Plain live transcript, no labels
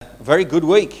very good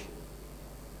week.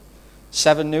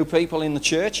 7 new people in the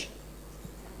church.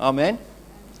 Amen.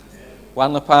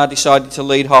 Juan Lepar decided to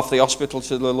lead half the hospital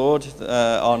to the Lord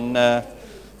on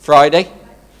Friday.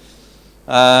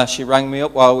 She rang me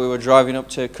up while we were driving up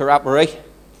to Karapbury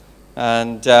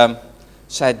and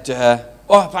said,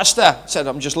 "Oh, Pastor," said,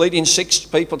 "I'm just leading 6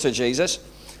 people to Jesus."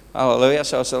 Hallelujah.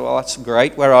 So I said, "Well, that's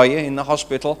great. Where are you?" "In the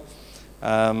hospital."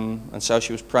 And so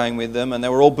she was praying with them, and they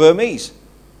were all Burmese.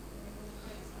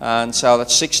 And so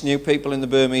that's 6 new people in the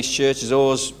Burmese church. Has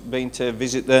always been to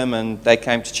visit them, and they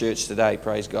came to church today.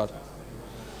 Praise God.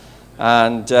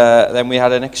 And then we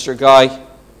had an extra guy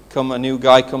a new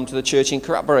guy come to the church in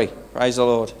Karapbury. Praise the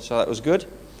Lord. So that was good.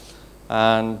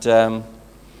 And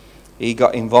he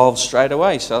got involved straight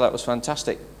away, so that was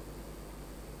fantastic.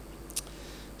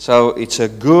 So it's a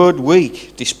good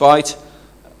week, despite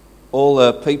all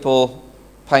the people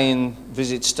paying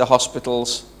visits to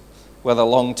hospitals, whether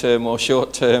long-term or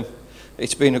short-term.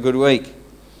 It's been a good week.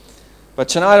 But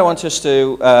tonight I want us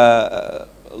to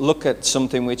look at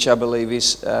something which I believe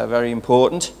is very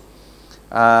important.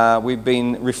 We've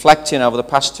been reflecting over the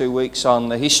past 2 weeks on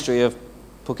the history of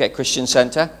Phuket Christian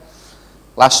Centre.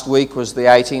 Last week was the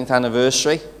 18th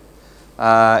anniversary.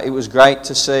 It was great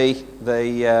to see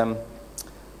the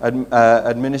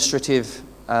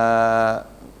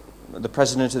the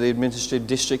president of the administrative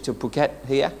district of Phuket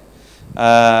here,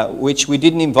 which we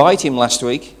didn't invite him last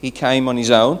week. He came on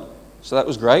his own, so that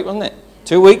was great, wasn't it?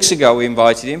 2 weeks ago we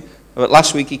invited him, but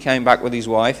last week he came back with his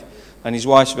wife, and his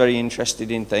wife's very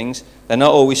interested in things. They're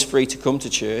not always free to come to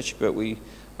church, but we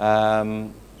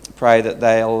pray that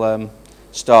they'll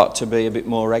start to be a bit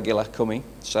more regular coming,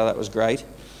 so that was great.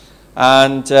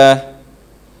 And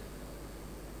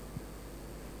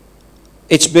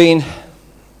it's been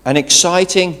an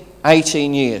exciting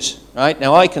 18 years, right?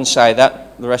 Now I can say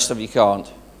that, the rest of you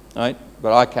can't, right?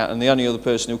 But I can't, and the only other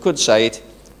person who could say it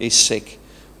is sick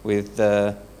with,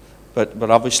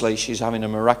 but obviously she's having a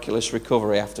miraculous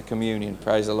recovery after communion,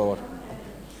 praise the Lord.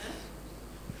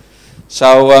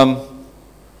 So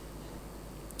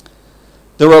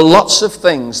there are lots of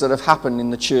things that have happened in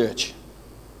the church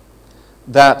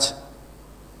that,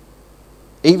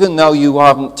 even though you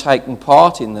haven't taken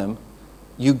part in them,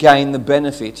 you gain the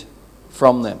benefit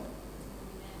from them.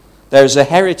 There's a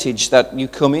heritage that you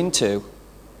come into,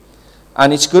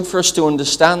 and it's good for us to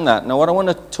understand that. Now, what I want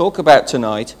to talk about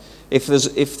tonight, if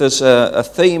there's a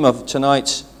theme of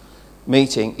tonight's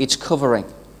meeting, it's covering.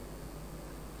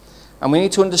 And we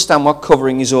need to understand what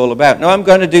covering is all about. Now, I'm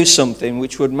going to do something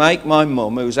which would make my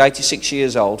mum, who's 86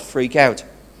 years old, freak out.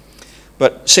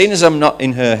 But seeing as I'm not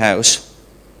in her house,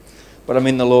 but I'm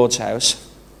in the Lord's house,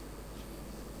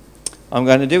 I'm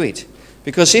going to do it.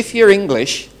 Because if you're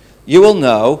English, you will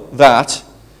know that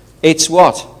it's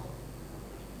what?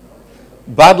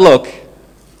 Bad luck,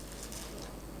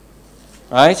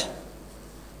 right?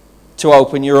 To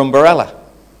open your umbrella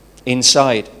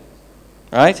inside,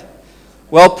 right?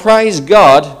 Well, praise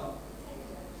God,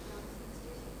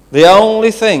 the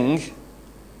only thing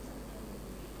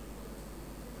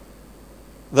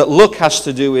that luck has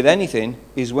to do with anything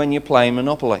is when you play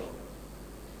Monopoly.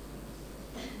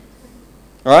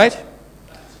 Right?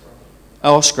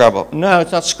 Oh, Scrabble. No,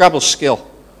 it's not Scrabble's skill.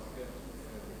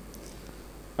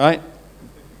 Right?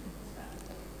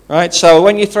 Right? So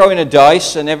when you throw in a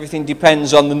dice and everything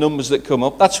depends on the numbers that come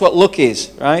up, that's what luck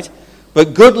is, right?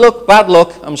 But good luck, bad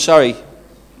luck, I'm sorry,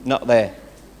 not there.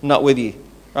 Not with you.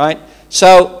 Right?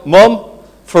 So, Mum,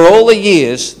 for all the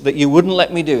years that you wouldn't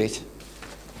let me do it,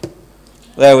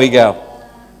 there we go.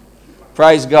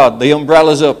 Praise God, the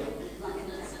umbrella's up.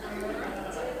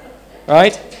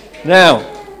 Right? Now,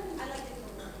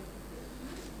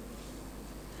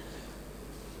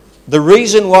 the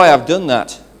reason why I've done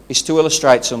that is to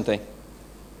illustrate something.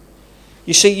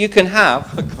 You see, you can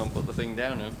have... I can't put the thing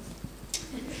down now.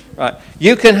 Right.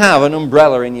 You can have an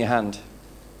umbrella in your hand.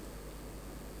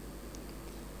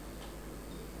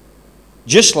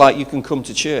 Just like you can come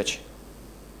to church.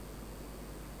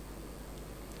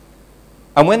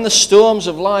 And when the storms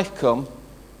of life come,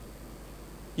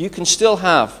 you can still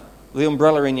have the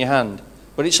umbrella in your hand,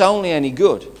 but it's only any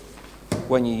good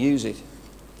when you use it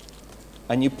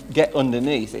and you get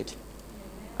underneath it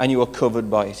and you are covered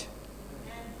by it.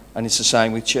 And it's the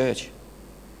same with church.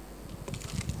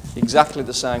 Exactly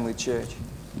the same with church.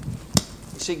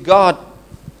 You see, God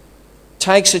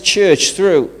takes a church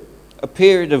through a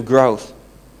period of growth.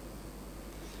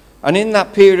 And in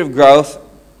that period of growth,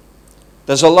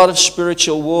 there's a lot of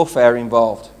spiritual warfare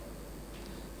involved.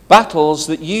 Battles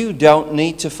that you don't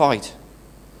need to fight,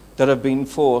 that have been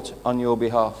fought on your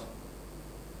behalf.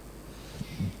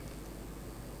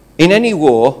 In any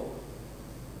war,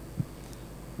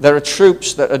 there are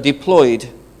troops that are deployed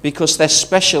because they're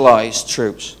specialized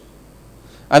troops.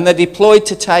 And they're deployed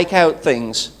to take out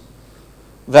things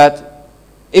that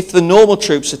if the normal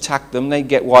troops attacked them, they'd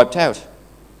get wiped out.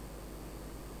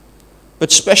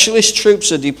 But specialist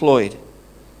troops are deployed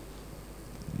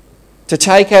to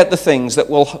take out the things that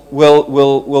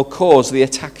will cause the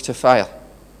attack to fail.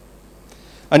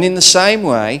 And in the same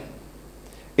way,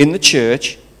 in the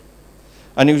church,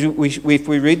 and if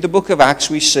we read the book of Acts,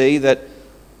 we see that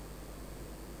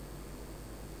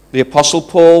the Apostle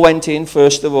Paul went in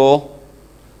first of all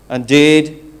and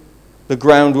did the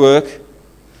groundwork.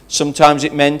 Sometimes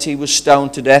it meant he was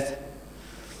stoned to death,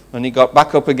 and he got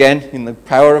back up again in the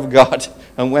power of God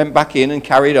and went back in and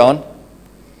carried on.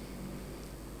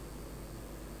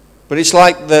 But it's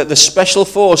like the special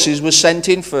forces were sent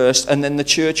in first, and then the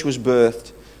church was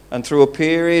birthed. And through a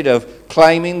period of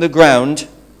claiming the ground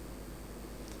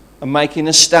and making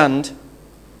a stand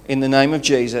in the name of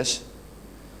Jesus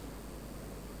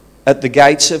at the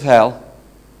gates of hell,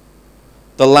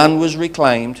 the land was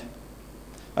reclaimed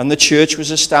and the church was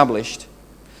established.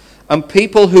 And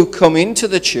people who come into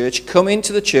the church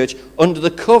under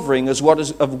the covering of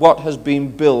what has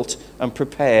been built and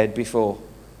prepared before.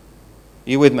 Are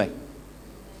you with me?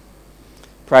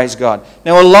 Praise God.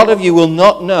 Now, a lot of you will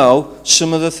not know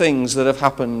some of the things that have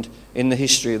happened in the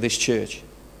history of this church.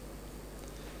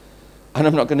 And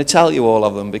I'm not going to tell you all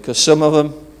of them, because some of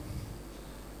them,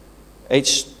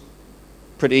 it's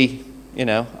pretty,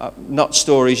 not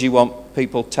stories you want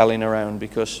people telling around,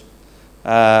 because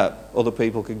other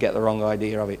people could get the wrong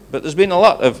idea of it. But there's been a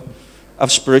lot of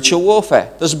spiritual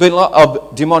warfare. There's been a lot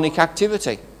of demonic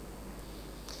activity.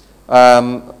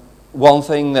 One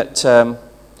thing that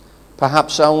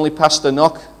perhaps only Pastor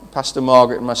Knock, Pastor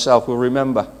Margaret and myself will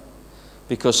remember,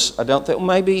 because I don't think, well,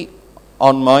 maybe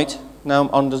On might. No,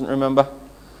 On doesn't remember,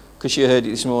 because you heard it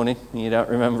this morning and you don't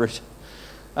remember it.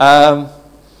 I'm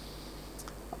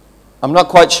not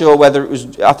quite sure whether it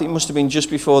was, I think it must have been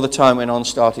just before the time when On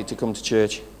started to come to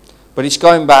church. But it's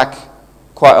going back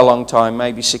quite a long time,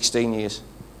 maybe 16 years.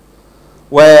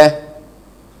 Where,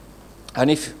 and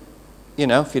if you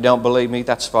don't believe me,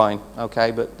 that's fine,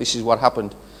 okay, but this is what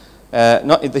happened.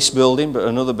 Not in this building, but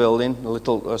another building,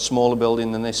 a smaller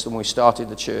building than this when we started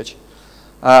the church.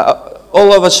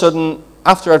 All of a sudden,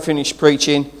 after I'd finished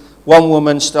preaching, one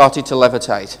woman started to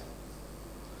levitate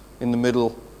in the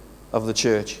middle of the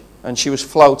church. And she was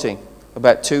floating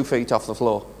about 2 feet off the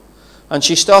floor. And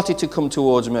she started to come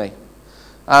towards me.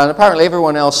 And apparently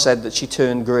everyone else said that she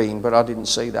turned green, but I didn't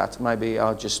see that. Maybe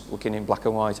I was just looking in black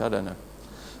and white, I don't know.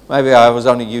 Maybe I was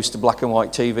only used to black and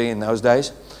white TV in those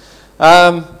days.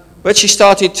 But she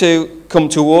started to come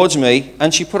towards me,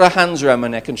 and she put her hands around my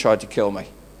neck and tried to kill me.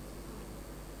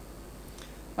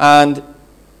 And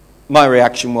my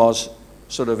reaction was,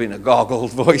 sort of in a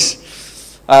gargled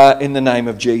voice, in the name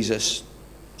of Jesus,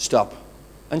 stop.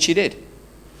 And she did.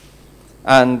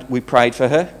 And we prayed for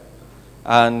her,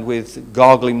 and with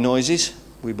gargling noises,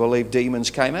 we believe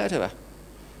demons came out of her.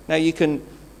 Now you can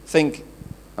think,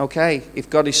 okay, if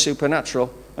God is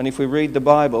supernatural, and if we read the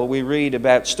Bible, we read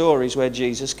about stories where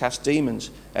Jesus cast demons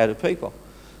out of people.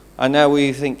 And now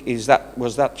we think,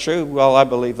 was that true? Well, I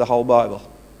believe the whole Bible.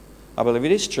 I believe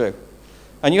it is true.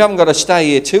 And you haven't got to stay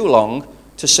here too long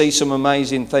to see some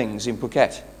amazing things in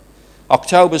Phuket.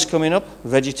 October's coming up.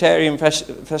 Vegetarian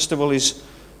festival is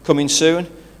coming soon.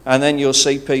 And then you'll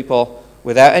see people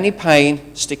without any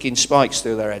pain sticking spikes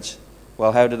through their heads.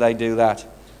 Well, how do they do that?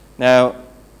 Now,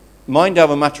 mind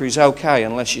over matter is okay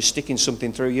unless you're sticking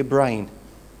something through your brain.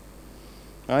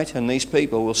 Right? And these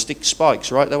people will stick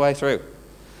spikes right the way through.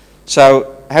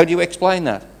 So, how do you explain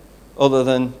that other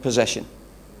than possession?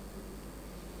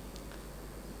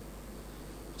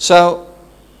 So,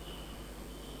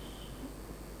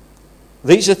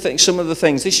 these are some of the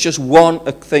things. This is just one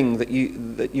thing that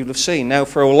you'll have seen. Now,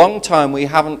 for a long time, we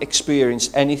haven't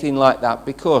experienced anything like that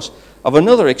because of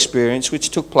another experience which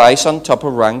took place on top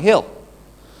of Rang Hill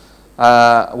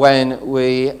when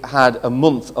we had a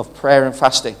month of prayer and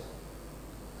fasting.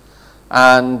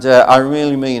 And I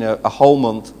really mean a whole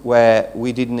month where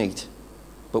we didn't eat,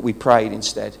 but we prayed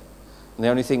instead. And the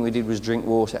only thing we did was drink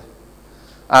water.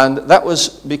 And that was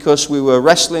because we were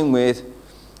wrestling with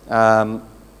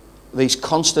these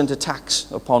constant attacks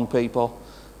upon people,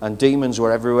 and demons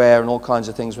were everywhere and all kinds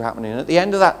of things were happening. And at the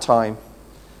end of that time,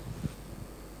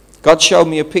 God showed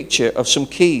me a picture of some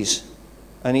keys.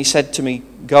 And he said to me,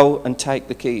 go and take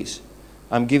the keys.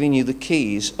 I'm giving you the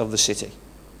keys of the city.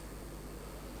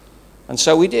 And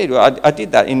so we did. I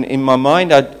did that. In my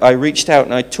mind, I reached out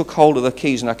and I took hold of the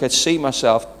keys, and I could see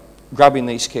myself grabbing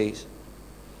these keys.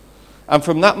 And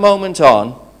from that moment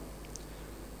on,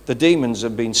 the demons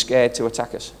have been scared to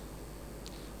attack us.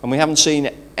 And we haven't seen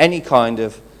any kind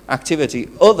of activity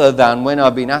other than when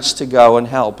I've been asked to go and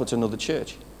help at another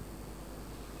church.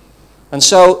 And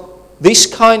so this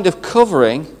kind of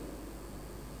covering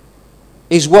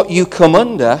is what you come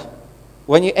under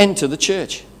when you enter the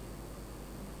church.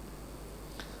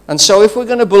 And so if we're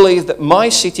going to believe that my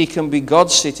city can be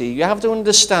God's city, you have to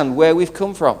understand where we've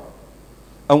come from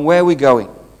and where we're going.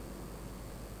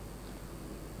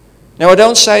 Now, I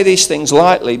don't say these things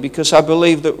lightly, because I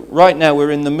believe that right now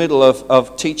we're in the middle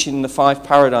of teaching the 5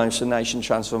 paradigms for nation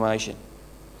transformation.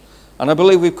 And I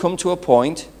believe we've come to a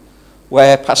point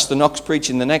where Pastor Knox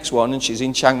preaching the next one, and she's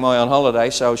in Chiang Mai on holiday,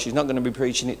 so she's not going to be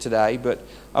preaching it today, but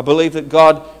I believe that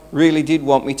God really did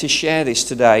want me to share this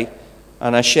today,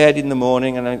 and I shared in the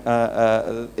morning,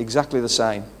 and exactly the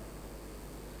same.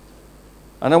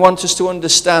 And I want us to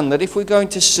understand that if we're going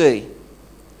to see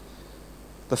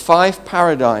the 5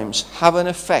 paradigms have an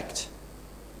effect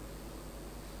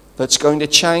that's going to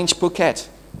change Phuket,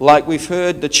 like we've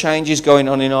heard the changes going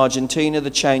on in Argentina, the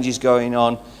changes going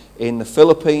on in the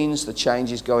Philippines, the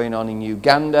changes going on in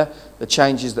Uganda, the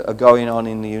changes that are going on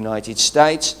in the United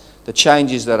States, the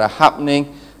changes that are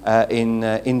happening in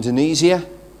Indonesia.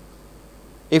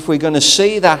 If we're going to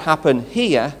see that happen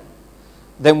here,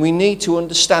 then we need to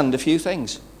understand a few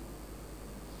things.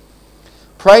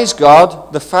 Praise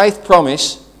God, the faith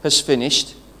promise has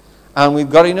finished, and we've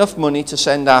got enough money to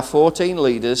send our 14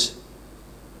 leaders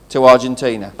to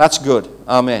Argentina. That's good.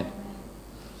 Amen.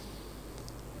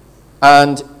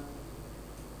 And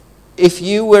if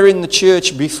you were in the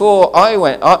church before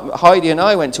Heidi and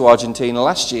I went to Argentina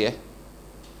last year,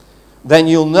 then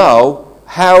you'll know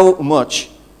how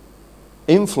much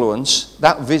influence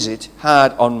that visit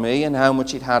had on me and how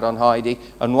much it had on Heidi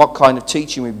and what kind of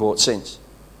teaching we brought since.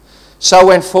 So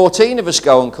when 14 of us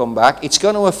go and come back, it's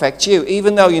going to affect you.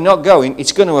 Even though you're not going,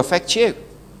 it's going to affect you.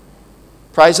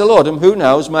 Praise the Lord. And who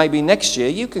knows, maybe next year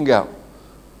you can go.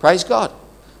 Praise God.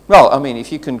 Well, I mean,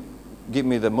 if you can give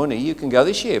me the money, you can go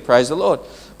this year. Praise the Lord.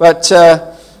 But,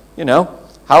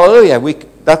 hallelujah.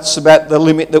 That's about the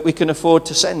limit that we can afford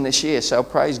to send this year. So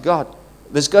praise God.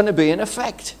 There's going to be an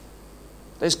effect.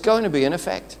 There's going to be an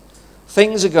effect.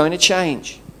 Things are going to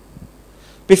change.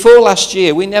 Before last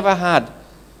year, we never had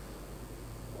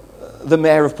the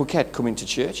mayor of Phuket coming to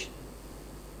church.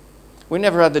 We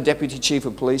never had the deputy chief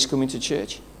of police coming to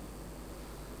church.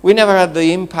 We never had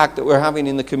the impact that we're having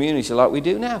in the community like we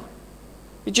do now.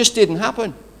 It just didn't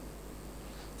happen.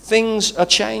 Things are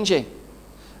changing.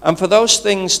 And for those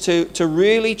things to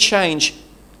really change,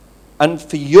 and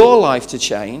for your life to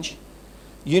change,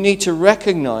 you need to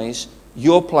recognize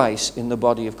your place in the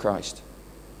body of Christ.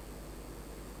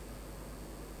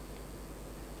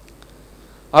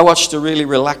 I watched a really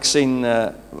relaxing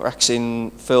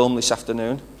film this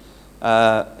afternoon.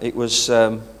 It was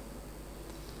a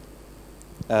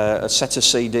set of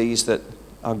CDs that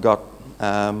I got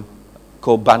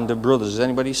called Band of Brothers. Has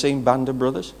anybody seen Band of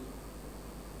Brothers?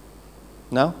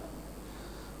 No?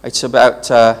 It's about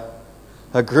a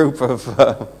group of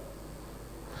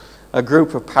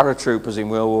paratroopers in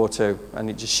World War II, and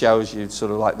it just shows you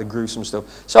sort of like the gruesome stuff.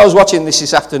 So I was watching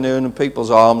this afternoon, and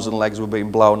people's arms and legs were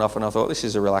being blown off, and I thought, this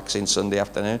is a relaxing Sunday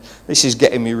afternoon. This is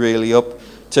getting me really up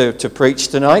to preach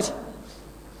tonight.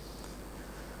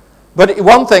 But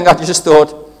one thing I just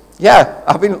thought, yeah,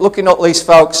 I've been looking at these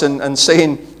folks and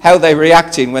seeing how they're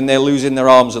reacting when they're losing their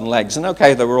arms and legs. And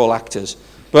okay, they were all actors.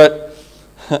 But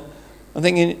I'm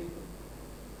thinking,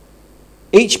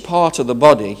 each part of the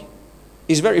body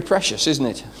is very precious, isn't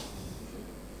it?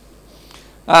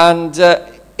 And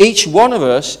each one of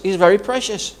us is very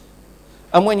precious.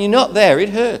 And when you're not there, it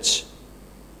hurts.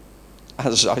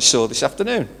 As I saw this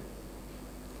afternoon.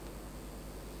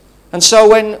 And so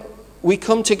when we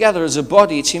come together as a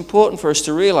body, it's important for us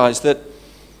to realize that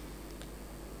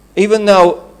even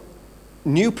though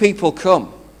new people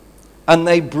come and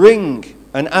they bring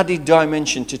an added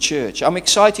dimension to church, I'm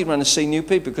excited when I see new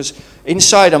people, because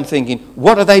inside I'm thinking,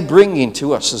 what are they bringing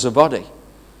to us as a body?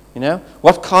 You know,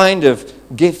 what kind of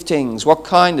giftings, what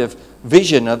kind of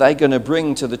vision are they going to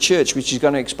bring to the church, which is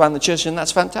going to expand the church? And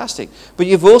that's fantastic. But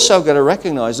you've also got to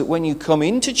recognize that when you come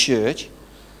into church,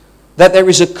 that there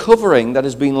is a covering that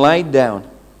has been laid down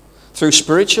through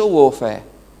spiritual warfare,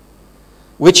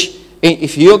 which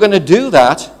if you're going to do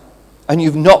that and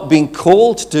you've not been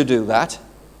called to do that,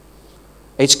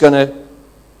 it's going to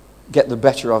get the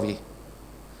better of you.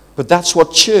 But that's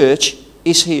what church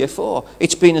is here for.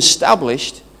 It's been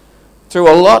established through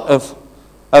a lot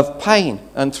of pain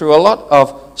and through a lot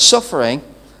of suffering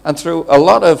and through a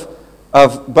lot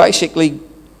of basically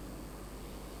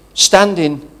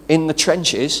standing in the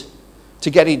trenches to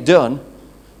get it done,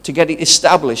 to get it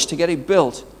established, to get it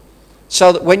built,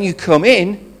 so that when you come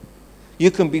in,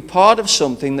 you can be part of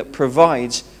something that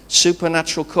provides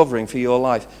supernatural covering for your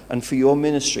life and for your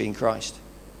ministry in Christ.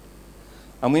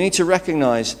 And we need to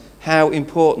recognize how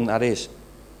important that is.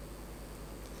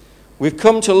 We've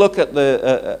come to look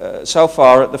at so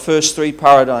far at the first three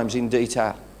paradigms in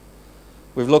detail.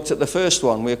 We've looked at the first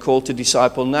one. We're called to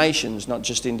disciple nations, not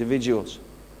just individuals.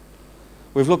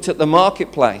 We've looked at the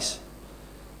marketplace,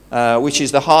 which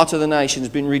is the heart of the nation, has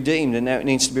been redeemed and now it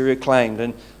needs to be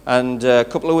reclaimed. And a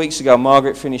couple of weeks ago,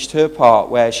 Margaret finished her part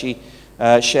where she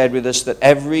shared with us that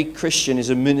every Christian is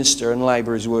a minister and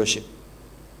labour is worship.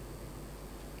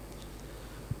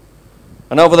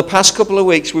 And over the past couple of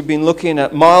weeks, we've been looking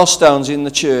at milestones in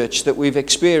the church that we've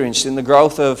experienced in the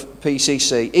growth of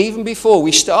PCC. Even before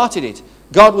we started it,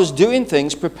 God was doing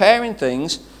things, preparing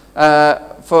things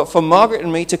for Margaret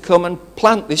and me to come and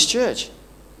plant this church.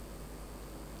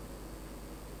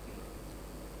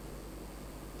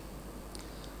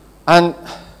 And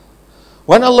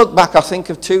when I look back, I think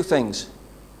of two things.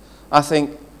 I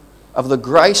think of the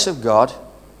grace of God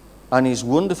and His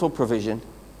wonderful provision.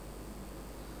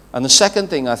 And the second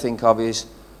thing I think of is,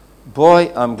 boy,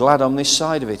 I'm glad I'm this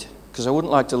side of it, because I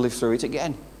wouldn't like to live through it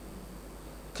again,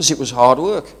 because it was hard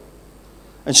work.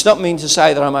 And it's not mean to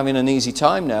say that I'm having an easy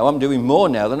time now. I'm doing more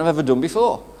now than I've ever done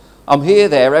before. I'm here,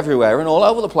 there, everywhere, and all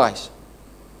over the place.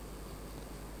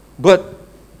 But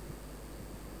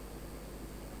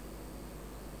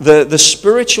the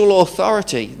spiritual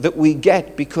authority that we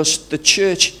get because the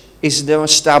church is now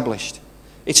established.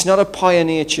 It's not a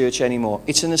pioneer church anymore.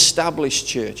 It's an established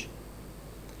church.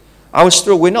 I was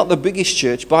thrilled. We're not the biggest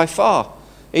church by far,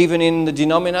 even in the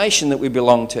denomination that we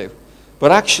belong to.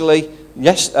 But actually,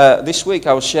 yes, this week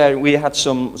I was sharing, we had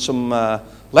some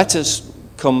letters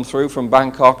come through from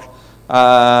Bangkok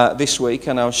this week,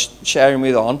 and I was sharing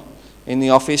with On in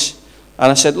the office. And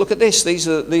I said, look at this. These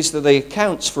are the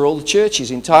accounts for all the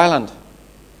churches in Thailand.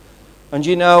 And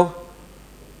you know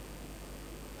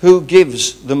who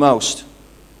gives the most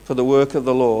for the work of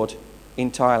the Lord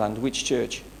in Thailand? Which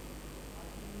church?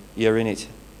 You're in it.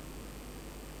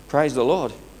 Praise the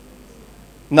Lord.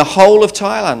 In the whole of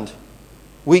Thailand,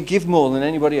 we give more than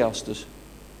anybody else does.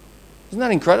 Isn't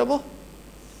that incredible?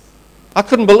 I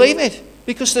couldn't believe it,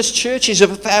 because there's churches of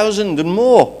 1,000 and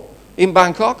more in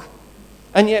Bangkok.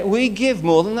 And yet we give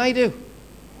more than they do.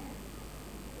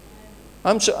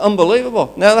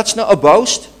 Unbelievable. Now, that's not a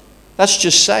boast. That's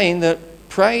just saying that,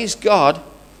 praise God,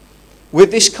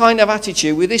 with this kind of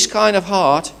attitude, with this kind of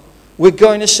heart, we're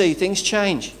going to see things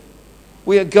change.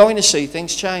 We are going to see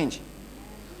things change.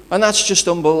 And that's just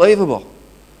unbelievable.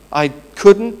 I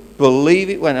couldn't believe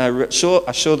it when I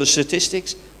saw the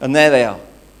statistics, and there they are.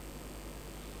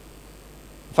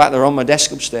 In fact, they're on my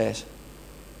desk upstairs.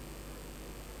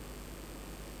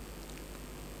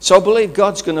 So I believe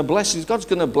God's going to bless us. God's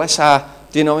going to bless our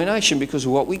denomination because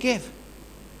of what we give.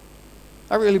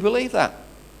 I really believe that.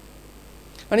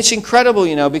 And it's incredible,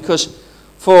 you know, because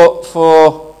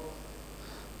for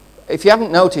if you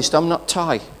haven't noticed, I'm not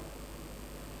Thai.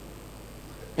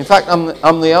 In fact,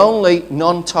 I'm the only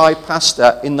non-Thai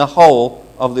pastor in the whole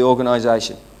of the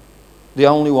organisation. The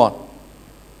only one.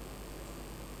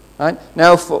 Right?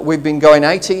 Now, we've been going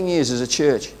 18 years as a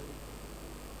church.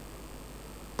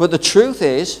 But the truth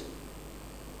is,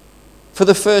 for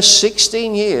the first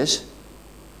 16 years,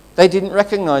 they didn't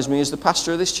recognize me as the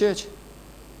pastor of this church.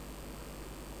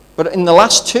 But in the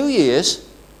last 2 years,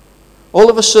 all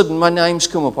of a sudden my name's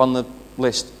come up on the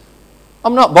list.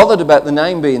 I'm not bothered about the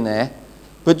name being there,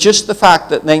 but just the fact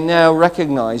that they now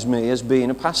recognize me as being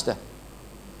a pastor.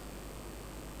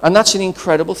 And that's an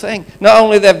incredible thing. Not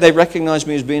only have they recognized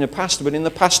me as being a pastor, but in the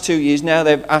past 2 years now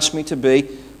they've asked me to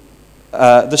be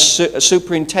the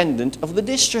superintendent of the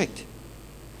district,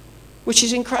 which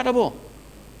is incredible.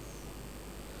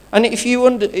 And if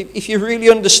you really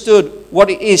understood what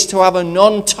it is to have a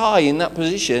non-Thai in that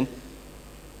position,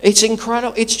 it's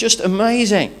incredible. It's just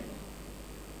amazing.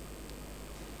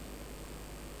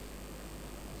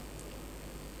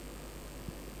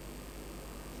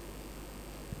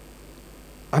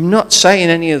 I'm not saying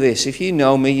any of this. If you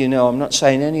know me, you know I'm not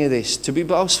saying any of this to be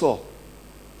boastful.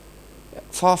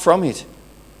 Far from it.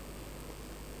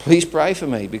 Please pray for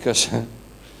me, because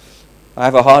I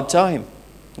have a hard time.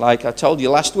 Like I told you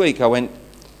last week, I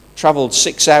travelled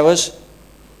 6 hours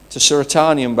to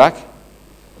Suratani and back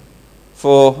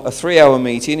for a 3-hour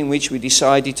meeting in which we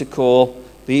decided to call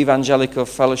the Evangelical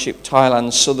Fellowship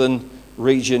Thailand Southern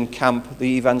Region Camp the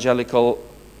Evangelical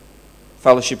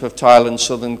Fellowship of Thailand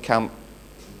Southern Camp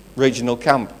Regional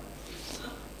Camp.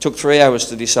 Took 3 hours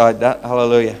to decide that.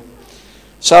 Hallelujah.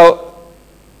 So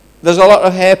There's a lot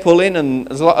of hair pulling and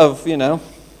there's a lot of,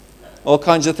 all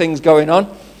kinds of things going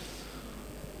on.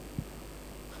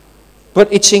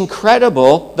 But it's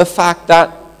incredible the fact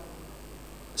that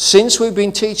since we've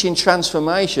been teaching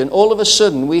transformation, all of a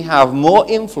sudden we have more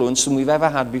influence than we've ever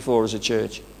had before as a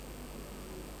church.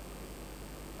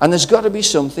 And there's got to be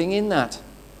something in that.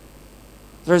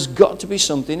 There's got to be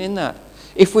something in that.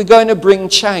 If we're going to bring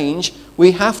change,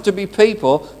 we have to be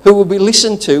people who will be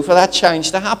listened to for that change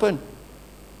to happen.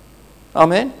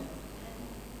 Amen?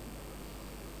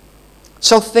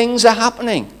 So things are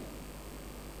happening.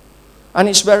 And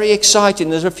it's very exciting.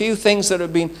 There's a few things that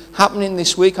have been happening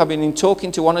this week. I've been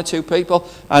talking to one or two people,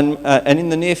 and in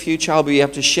the near future I'll be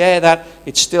able to share that.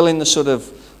 It's still in the sort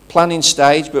of planning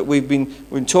stage, but we've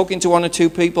been talking to one or two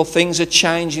people. Things are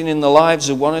changing in the lives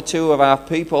of one or two of our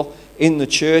people in the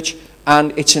church,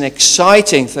 and it's an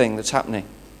exciting thing that's happening.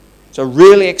 It's a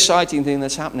really exciting thing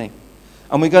that's happening.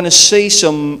 And we're going to see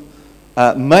some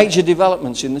major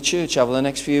developments in the church over the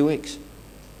next few weeks.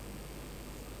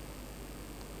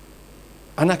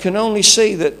 And I can only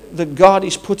see that God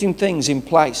is putting things in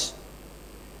place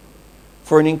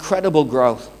for an incredible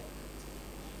growth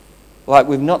like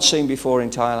we've not seen before in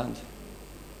Thailand.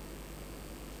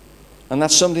 And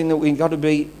that's something that we've got to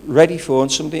be ready for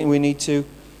and something we need to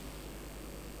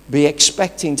be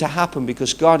expecting to happen,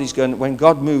 because when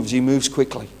God moves, He moves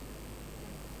quickly.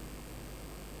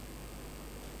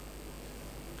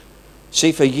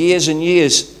 See, for years and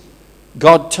years,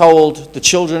 God told the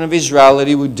children of Israel that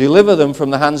He would deliver them from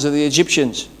the hands of the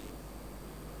Egyptians.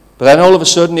 But then all of a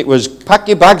sudden it was, pack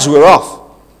your bags, we're off.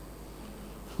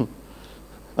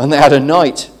 And they had a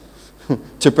night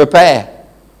to prepare.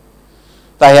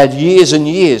 They had years and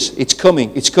years. It's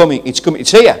coming, it's coming, it's coming,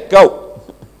 it's here, go.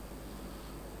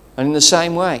 And in the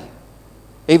same way,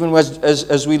 even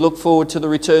as we look forward to the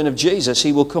return of Jesus,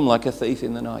 He will come like a thief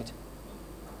in the night.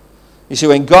 You see,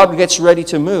 when God gets ready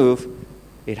to move,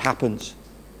 it happens.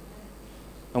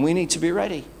 And we need to be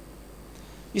ready.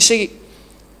 You see,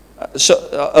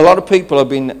 so a lot of people have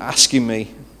been asking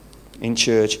me in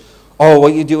church, will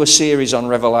you do a series on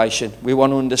Revelation? We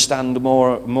want to understand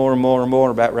more and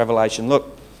more about Revelation.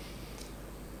 Look,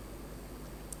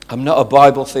 I'm not a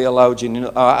Bible theologian.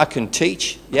 I can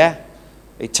teach, yeah.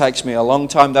 It takes me a long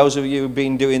time. Those of you who've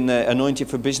been doing the Anointed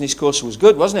for Business course was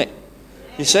good, wasn't it?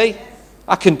 You see,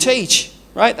 I can teach.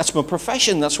 Right? That's my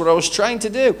profession. That's what I was trying to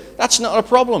do. That's not a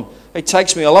problem. It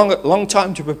takes me a long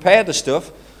time to prepare the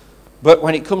stuff. But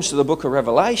when it comes to the book of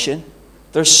Revelation,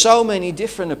 there's so many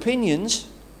different opinions.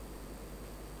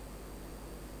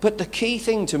 But the key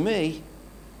thing to me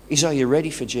is, are you ready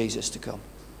for Jesus to come?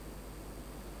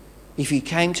 If He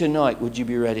came tonight, would you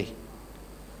be ready?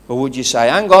 Or would you say,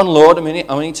 hang on, Lord, a minute,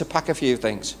 I need to pack a few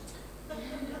things.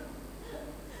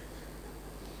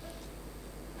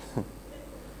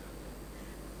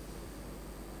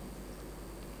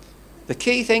 The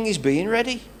key thing is being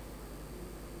ready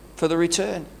for the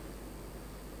return.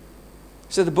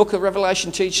 So the book of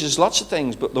Revelation teaches us lots of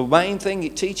things, but the main thing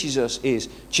it teaches us is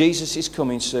Jesus is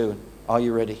coming soon. Are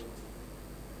you ready?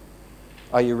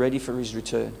 Are you ready for His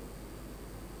return?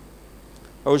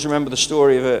 I always remember the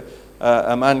story of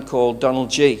a man called Donald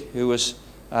G., who was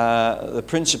the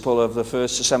principal of the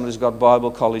First Assemblies of God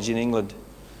Bible College in England.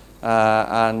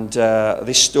 And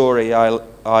this story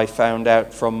I found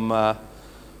out from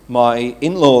my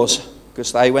in-laws,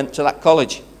 because they went to that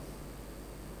college.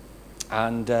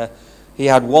 And he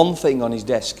had one thing on his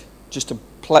desk, just a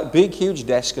big, huge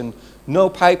desk, and no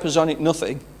papers on it,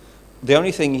 nothing. The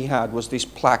only thing he had was this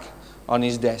plaque on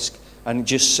his desk, and it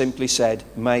just simply said,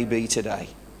 "Maybe today."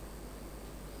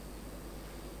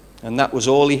 And that was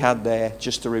all he had there,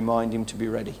 just to remind him to be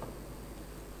ready.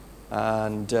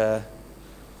 And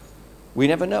we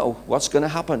never know what's going to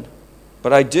happen.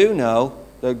 But I do know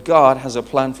that God has a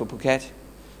plan for Phuket,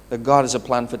 that God has a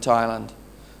plan for Thailand,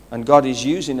 and God is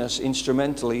using us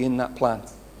instrumentally in that plan.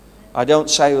 I don't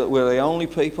say that we're the only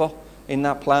people in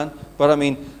that plan, but I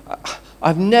mean,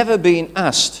 I've never been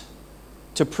asked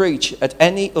to preach at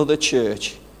any other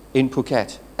church in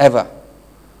Phuket, ever,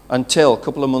 until a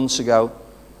couple of months ago.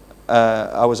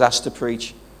 I was asked to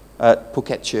preach at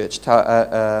Phuket Church,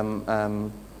 Takrang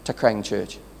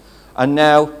Church. And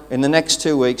now, in the next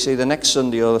 2 weeks, either next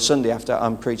Sunday or the Sunday after,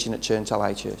 I'm preaching at Chern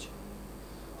Talay Church.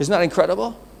 Isn't that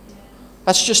incredible?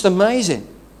 That's just amazing.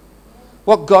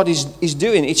 What God is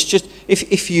doing. It's just,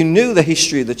 if you knew the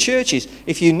history of the churches,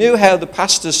 if you knew how the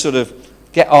pastors sort of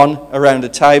get on around a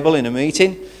table in a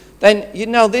meeting, then you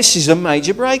know this is a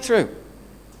major breakthrough.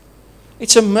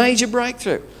 It's a major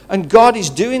breakthrough. And God is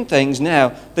doing things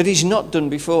now that He's not done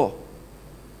before,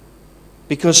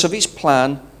 because of His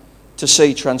plan to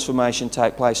see transformation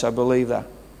take place. I believe that.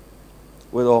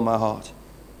 with all my heart.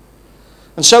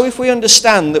 And so if we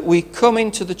understand that we come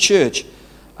into the church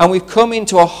and we've come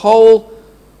into a whole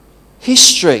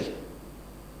history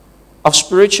of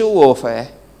spiritual warfare,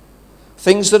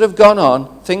 things that have gone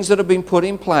on, things that have been put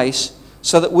in place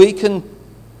so that we can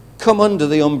come under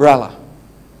the umbrella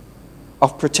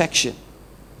of protection,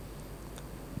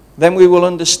 then we will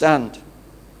understand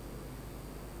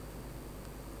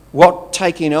what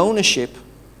taking ownership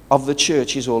of the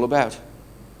church is all about.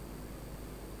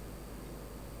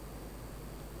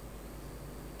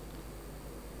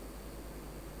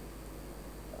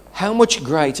 How much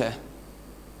greater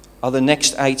are the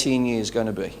next 18 years going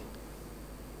to be?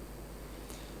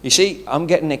 You see, I'm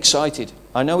getting excited.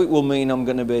 I know it will mean I'm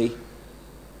going to be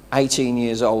 18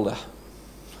 years older.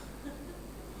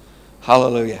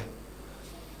 Hallelujah.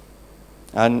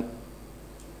 And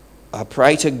I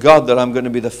pray to God that I'm going to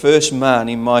be the first man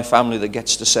in my family that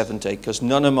gets to 70, because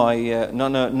none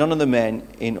of the men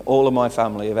in all of my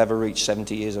family have ever reached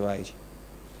 70 years of age.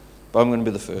 But I'm going to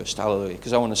be the first. Hallelujah.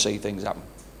 Because I want to see things happen.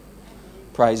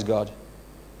 Praise God.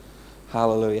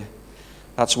 Hallelujah.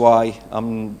 That's why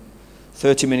I'm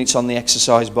 30 minutes on the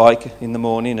exercise bike in the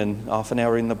morning and half an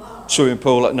hour in the swimming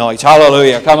pool at night.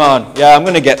 Hallelujah. Come on. Yeah, I'm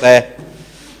going to get there.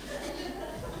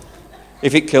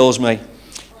 If it kills me.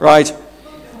 Right.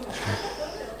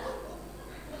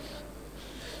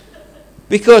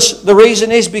 Because the reason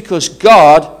is because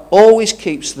God always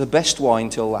keeps the best wine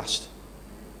till last.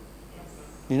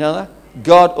 You know that?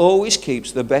 God always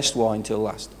keeps the best wine till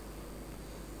last.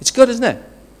 It's good, isn't it?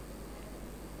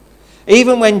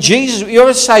 Even when Jesus, you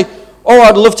always say, oh,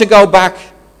 I'd love to go back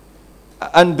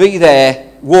and be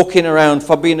there walking around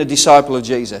for being a disciple of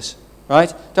Jesus.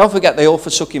 Right? Don't forget they all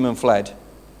forsook him and fled.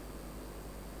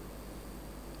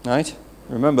 Right?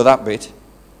 Remember that bit,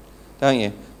 don't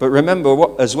you? But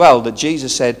remember as well that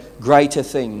Jesus said, greater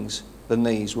things than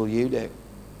these will you do.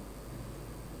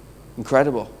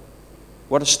 Incredible.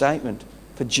 What a statement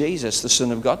for Jesus, the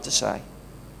Son of God, to say.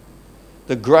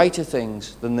 The greater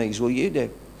things than these will you do.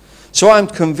 So I'm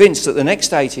convinced that the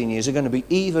next 18 years are going to be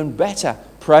even better.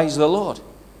 Praise the Lord.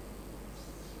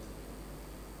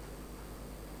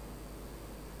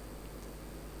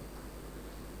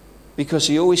 Because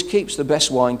he always keeps the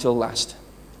best wine till last.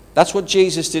 That's what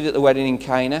Jesus did at the wedding in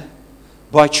Cana.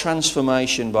 By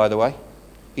transformation, by the way.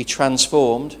 He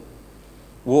transformed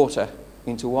water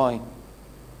into wine.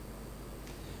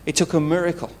 It took a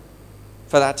miracle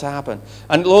for that to happen.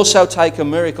 And it'll also take a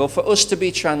miracle for us to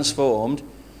be transformed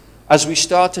as we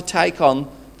start to take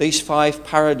on these 5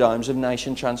 paradigms of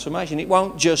nation transformation. It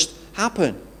won't just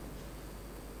happen.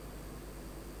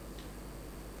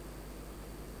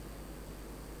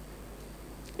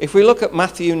 If we look at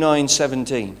Matthew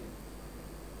 9:17,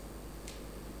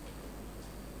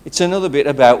 it's another bit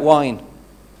about wine.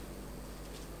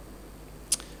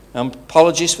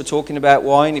 Apologies for talking about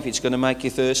wine if it's going to make you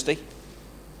thirsty.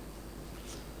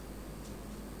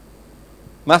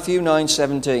 Matthew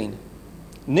 9:17.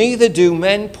 Neither do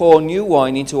men pour new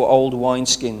wine into old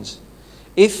wineskins.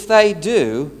 If they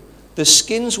do, the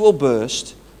skins will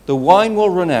burst, the wine will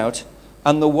run out,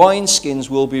 and the wineskins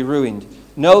will be ruined.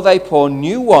 No, they pour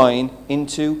new wine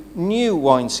into new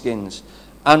wineskins,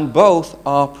 and both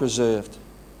are preserved.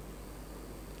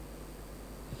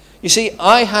 You see,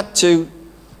 I had to,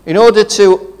 in order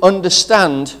to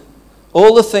understand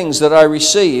all the things that I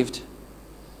received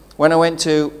when I went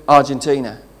to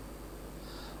Argentina,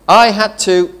 I had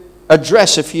to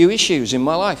address a few issues in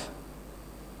my life.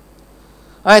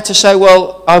 I had to say,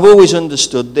 well, I've always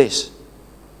understood this.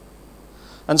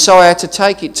 And so I had to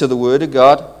take it to the Word of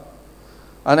God,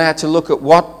 and I had to look at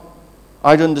what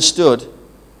I'd understood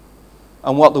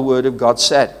and what the Word of God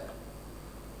said.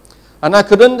 And I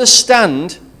could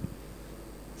understand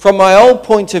from my old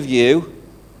point of view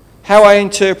how I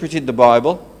interpreted the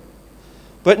Bible,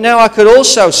 but now I could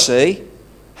also see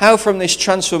how from this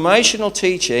transformational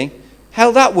teaching,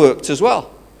 how that worked as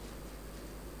well.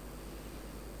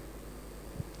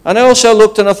 And I also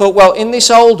looked and I thought, well, in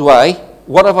this old way,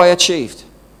 what have I achieved?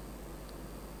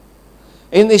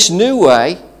 In this new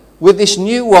way, with this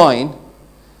new wine,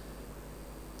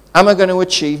 am I going to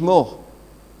achieve more?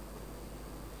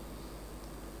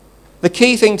 The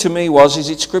key thing to me was, is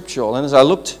it scriptural? And as I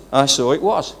looked, I saw it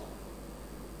was.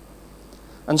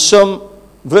 And some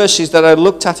verses that I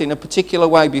looked at in a particular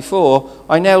way before,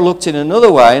 I now looked in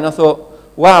another way and I thought,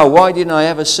 wow, why didn't I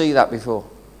ever see that before?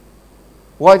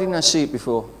 Why didn't I see it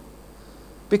before?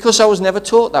 Because I was never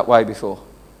taught that way before.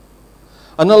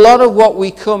 And a lot of what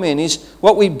we come in is,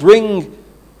 what we bring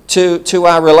to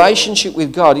our relationship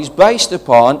with God is based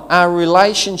upon our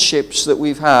relationships that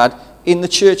we've had in the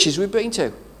churches we've been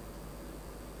to.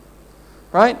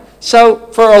 Right? So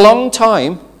for a long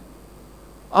time,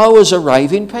 I was a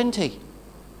raving Penty.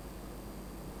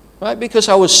 Right? Because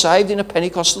I was saved in a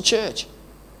Pentecostal church.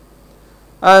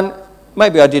 And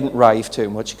maybe I didn't rave too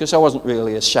much because I wasn't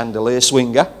really a chandelier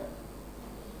swinger.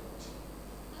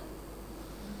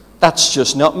 That's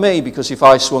just not me, because if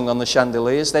I swung on the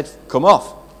chandeliers, they'd come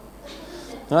off.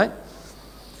 Right?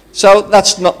 So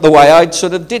that's not the way I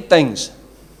sort of did things.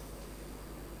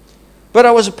 But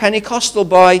I was a Pentecostal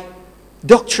by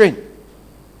doctrine.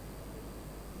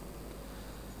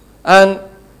 And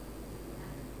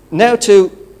now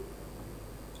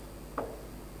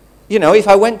if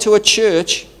I went to a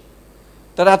church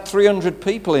that had 300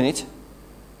 people in it,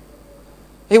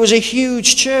 it was a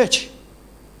huge church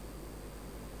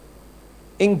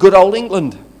in good old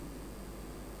England.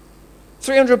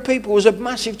 300 people was a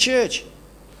massive church.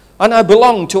 And I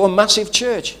belonged to a massive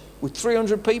church with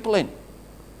 300 people in.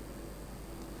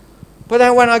 But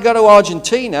then when I go to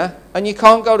Argentina, and you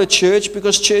can't go to church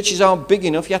because churches aren't big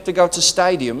enough, you have to go to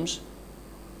stadiums.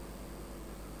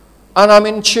 And I'm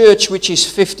in church which is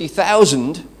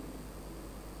 50,000.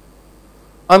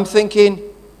 I'm thinking,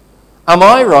 am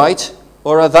I right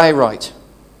or are they right?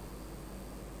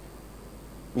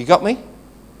 You got me?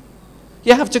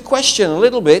 You have to question a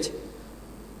little bit.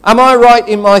 Am I right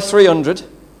in my 300?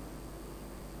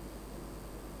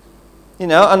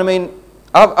 And I mean,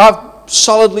 I've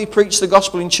solidly preached the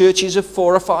gospel in churches of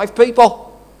 4 or 5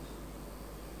 people.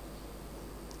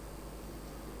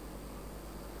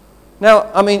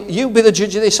 Now, I mean, you be the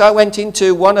judge of this. I went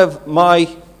into one of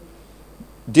my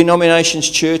denomination's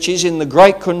churches in the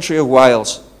great country of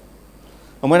Wales.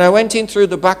 And when I went in through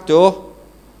the back door,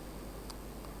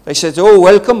 they said, "Oh,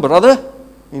 welcome, brother,"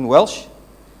 in Welsh.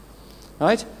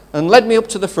 Right? And led me up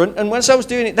to the front. And once I was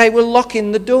doing it, they were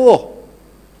locking the door.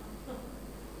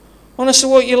 And I said,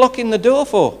 "What are you locking the door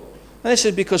for?" And they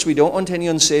said, "Because we don't want any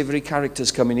unsavoury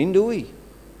characters coming in, do we?"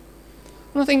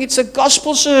 And I think it's a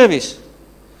gospel service.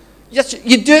 Yes,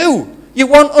 you do. You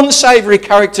want unsavoury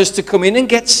characters to come in and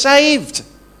get saved.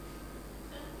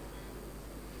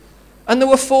 And there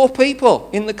were 4 people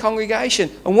in the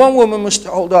congregation. And one woman was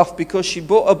told off because she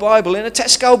bought a Bible in a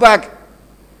Tesco bag.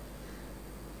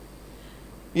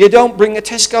 You don't bring a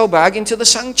Tesco bag into the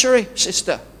sanctuary,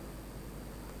 sister.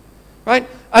 Right?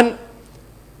 And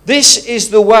this is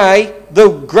the way the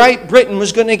Great Britain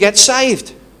was going to get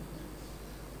saved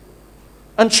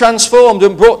and transformed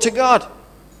and brought to God.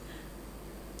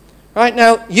 Right?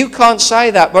 Now, you can't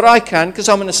say that, but I can, because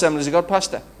I'm an Assemblies of God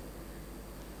pastor.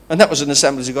 And that was an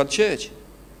Assemblies of God church.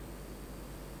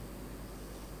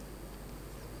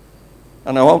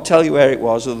 And I won't tell you where it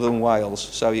was other than Wales.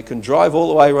 So you can drive all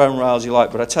the way around Wales you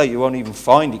like, but I tell you, you won't even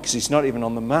find it because it's not even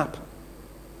on the map.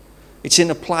 It's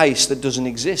in a place that doesn't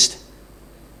exist.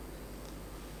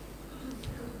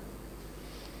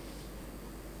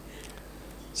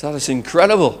 So that's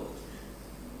incredible.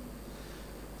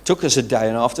 It took us a day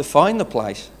and a half to find the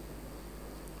place.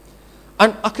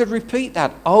 And I could repeat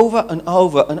that over and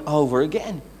over and over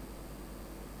again.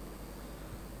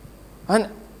 And,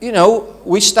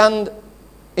 we stand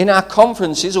in our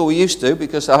conferences, or we used to,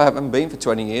 because I haven't been for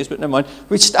 20 years, but never mind.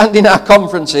 We stand in our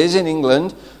conferences in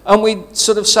England and we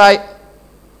sort of say,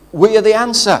 we are the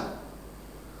answer.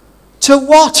 To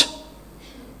what?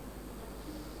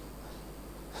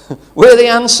 We're the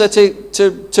answer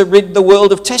to rid the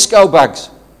world of Tesco bags.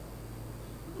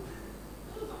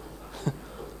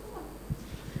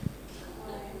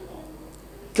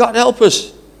 God help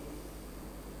us.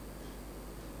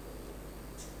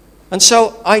 And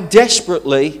so I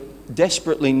desperately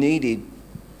needed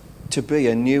to be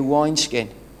a new wineskin.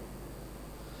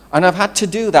 And I've had to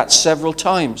do that several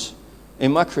times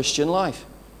in my Christian life.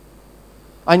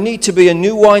 I need to be a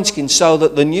new wineskin so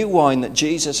that the new wine that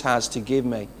Jesus has to give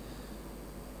me,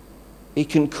 He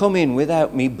can come in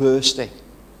without me bursting.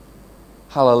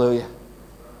 Hallelujah.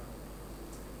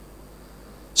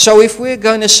 So if we're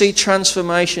going to see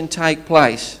transformation take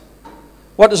place,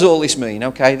 what does all this mean?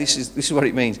 Okay, this is what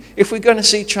it means. If we're going to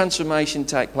see transformation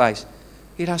take place,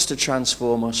 it has to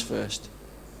transform us first.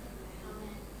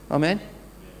 Amen?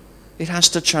 It has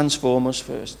to transform us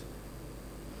first.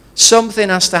 Something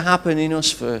has to happen in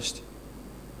us first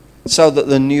so that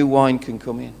the new wine can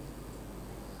come in.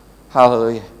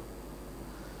 Hallelujah.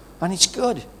 And it's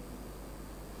good.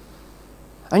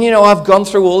 And I've gone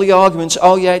through all the arguments.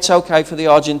 Oh yeah, it's okay for the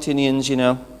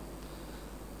Argentinians,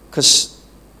 because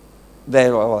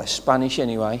they're Spanish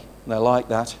anyway. They're like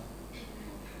that.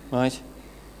 Right?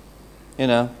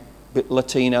 Bit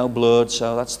Latino blood,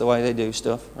 so that's the way they do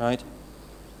stuff, right?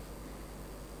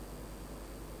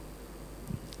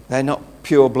 They're not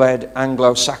pure-blood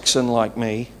Anglo-Saxon like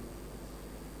me.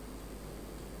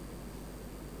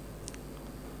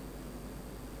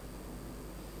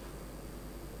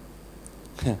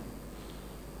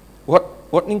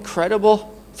 What an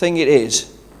incredible thing it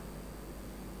is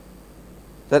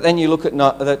that then you look at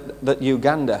that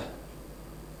Uganda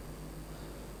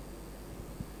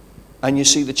and you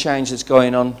see the change that's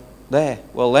going on there.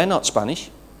 Well, they're not Spanish.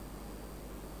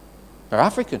 They're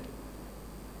African.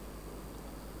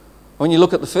 When you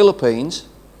look at the Philippines,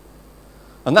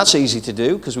 and that's easy to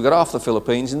do because we've got half the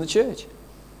Philippines in the church.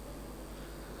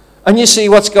 And you see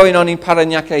what's going on in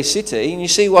Parañaque City, and you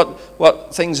see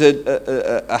what things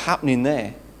are happening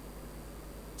there.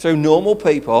 Through normal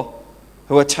people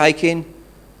who are taking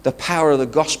the power of the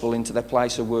gospel into their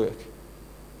place of work.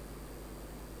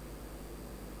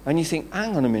 And you think,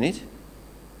 hang on a minute,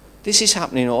 this is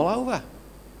happening all over.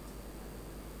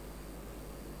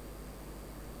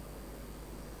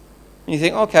 And you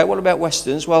think, okay, what about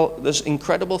Westerns? Well, there's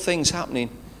incredible things happening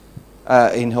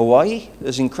in Hawaii.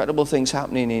 There's incredible things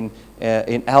happening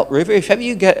in Elk River. If ever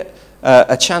you get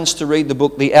a chance to read the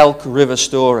book, The Elk River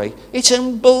Story, it's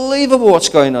unbelievable what's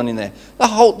going on in there. The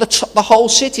whole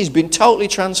city's been totally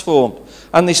transformed.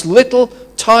 And this little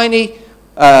tiny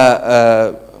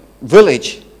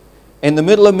village in the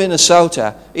middle of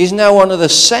Minnesota is now one of the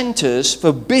centers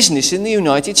for business in the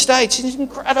United States. It's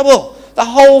incredible. The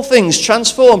whole thing's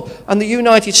transformed, and the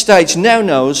United States now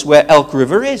knows where Elk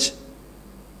River is.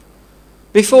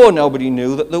 Before, nobody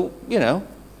knew that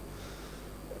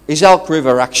is Elk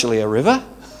River actually a river?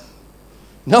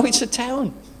 No, it's a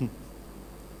town.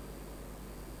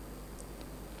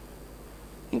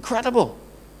 Incredible.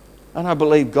 And I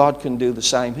believe God can do the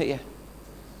same here.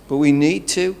 But we need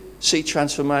to see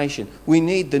transformation. We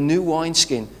need the new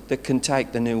wineskin that can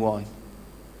take the new wine.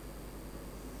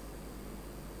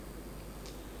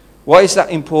 Why is that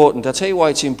important? I'll tell you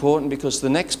why it's important, because the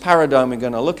next paradigm we're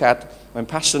going to look at, when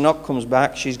Pastor Knock comes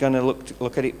back, she's going to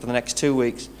look at it for the next 2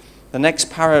 weeks. The next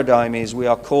paradigm is we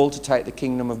are called to take the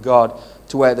kingdom of God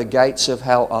to where the gates of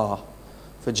hell are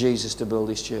for Jesus to build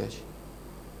his church.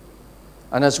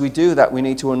 And as we do that, we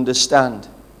need to understand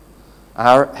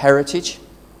our heritage,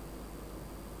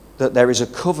 that there is a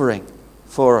covering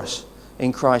for us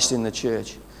in Christ in the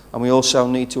church. And we also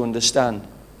need to understand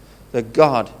that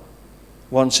God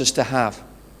wants us to have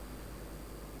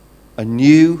a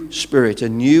new spirit, a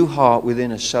new heart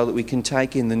within us, so that we can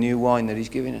take in the new wine that he's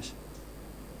giving us.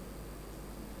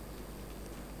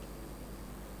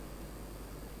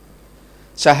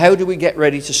 So how do we get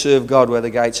ready to serve God where the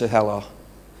gates of hell are?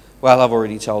 Well, I've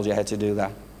already told you how to do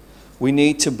that. We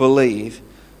need to believe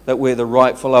that we're the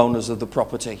rightful owners of the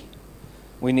property.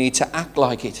 We need to act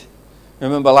like it.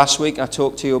 Remember last week I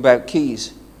talked to you about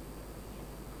keys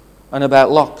and about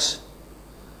locks.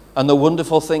 And the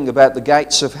wonderful thing about the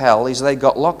gates of hell is they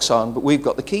got locks on, but we've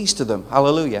got the keys to them.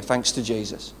 Hallelujah, thanks to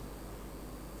Jesus.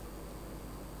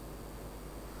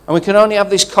 And we can only have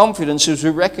this confidence as we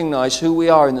recognize who we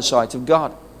are in the sight of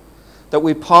God. That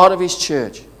we're part of his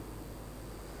church.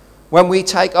 When we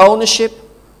take ownership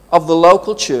of the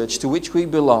local church to which we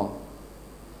belong,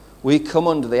 we come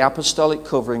under the apostolic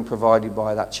covering provided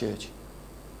by that church.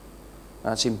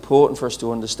 And it's important for us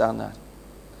to understand that.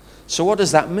 So what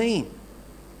does that mean?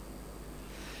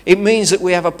 It means that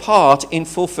we have a part in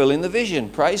fulfilling the vision.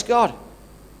 Praise God.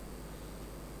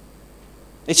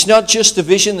 It's not just a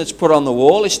vision that's put on the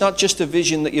wall. It's not just a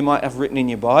vision that you might have written in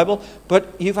your Bible,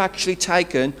 but you've actually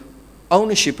taken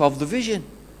ownership of the vision.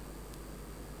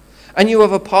 And you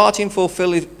have a part in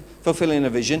fulfilling a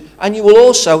vision, and you will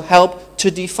also help to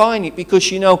define it, because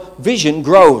vision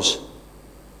grows.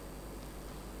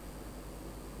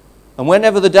 And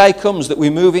whenever the day comes that we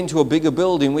move into a bigger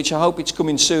building, which I hope it's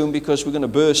coming soon, because we're going to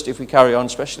burst if we carry on,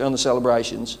 especially on the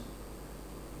celebrations.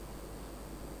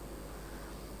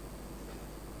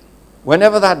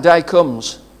 Whenever that day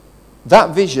comes,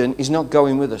 that vision is not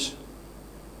going with us.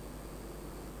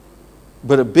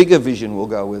 But a bigger vision will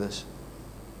go with us.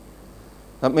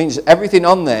 That means everything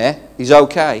on there is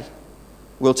okay.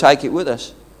 We'll take it with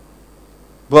us.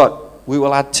 But we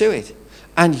will add to it.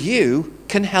 And you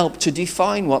can help to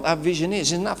define what that vision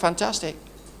is. Isn't that fantastic?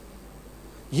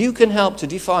 You can help to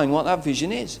define what that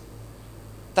vision is.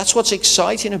 That's what's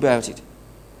exciting about it.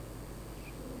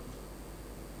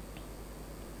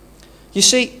 You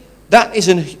see, that is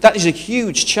a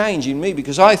huge change in me,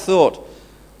 because I thought,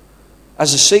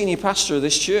 as a senior pastor of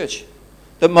this church,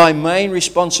 that my main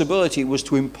responsibility was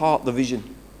to impart the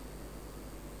vision.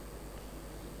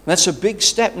 That's a big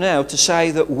step now to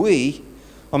say that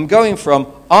I'm going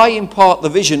from, I impart the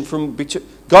vision, from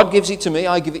God gives it to me,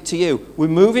 I give it to you. We're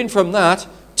moving from that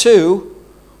to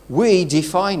we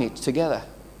define it together.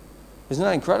 Isn't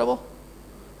that incredible?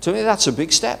 To me, that's a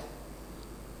big step.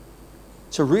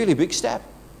 It's a really big step.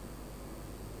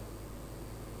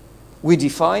 We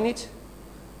define it,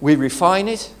 we refine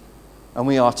it, and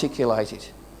we articulate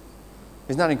it.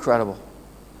 Isn't that incredible?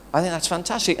 I think that's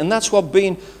fantastic. And that's what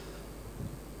being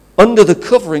under the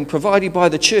covering provided by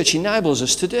the church enables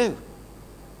us to do.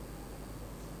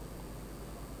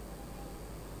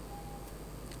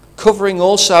 Covering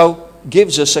also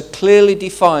gives us a clearly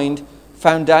defined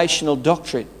foundational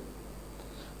doctrine.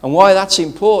 And why that's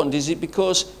important is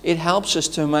because it helps us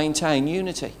to maintain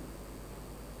unity.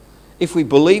 If we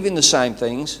believe in the same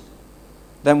things,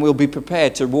 then we'll be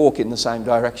prepared to walk in the same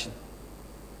direction.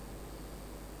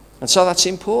 And so that's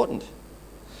important.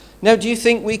 Now, do you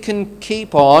think we can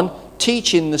keep on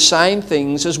teaching the same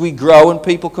things as we grow and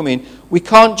people come in? We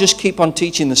can't just keep on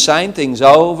teaching the same things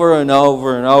over and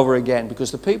over and over again,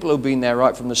 because the people who've been there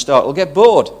right from the start will get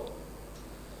bored.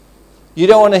 You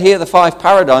don't want to hear the 5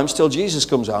 paradigms till Jesus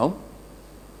comes home.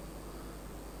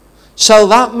 So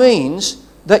that means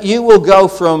that you will go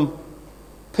from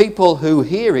people who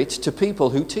hear it to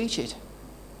people who teach it.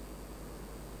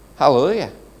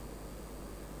 Hallelujah.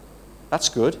 That's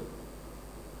good.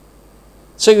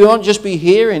 So you won't just be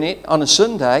hearing it on a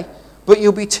Sunday, but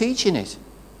you'll be teaching it.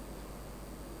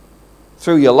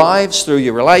 Through your lives, through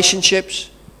your relationships.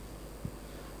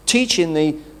 Teaching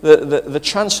the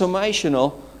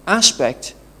transformational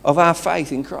aspect of our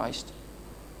faith in Christ.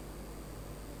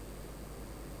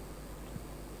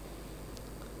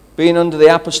 Being under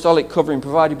the apostolic covering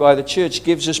provided by the church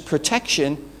gives us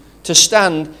protection to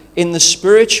stand in the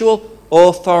spiritual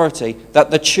authority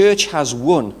that the church has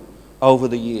won over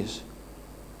the years.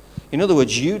 In other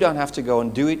words, you don't have to go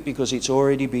and do it because it's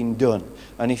already been done.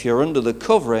 And if you're under the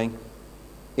covering,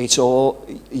 it's all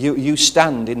you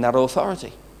stand in that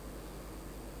authority.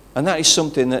 And that is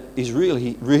something that is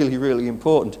really, really, really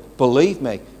important. Believe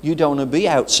me, you don't want to be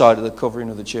outside of the covering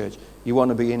of the church. You want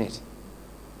to be in it.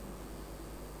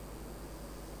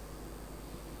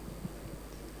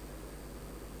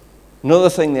 Another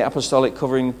thing the apostolic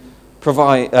covering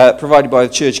provided by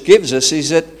the church gives us is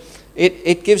that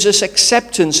it gives us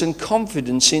acceptance and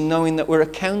confidence in knowing that we're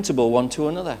accountable one to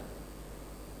another.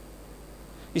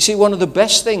 You see, one of the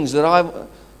best things that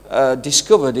I've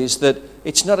discovered is that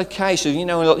it's not a case of, you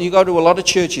go to a lot of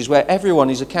churches where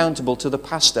everyone is accountable to the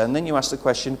pastor, and then you ask the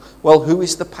question, well, who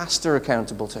is the pastor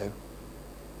accountable to?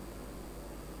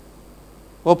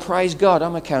 Well, praise God,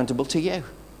 I'm accountable to you.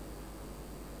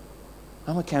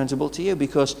 I'm accountable to you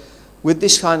because with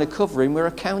this kind of covering, we're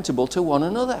accountable to one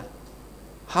another.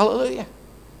 Hallelujah.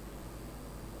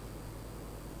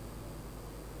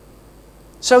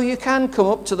 So you can come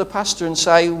up to the pastor and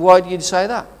say, why do you say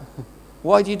that?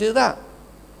 Why do you do that?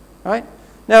 Right?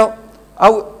 Now,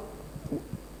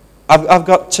 I've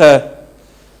got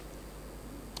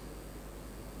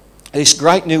this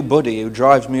great new buddy who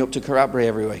drives me up to Carabry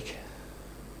every week.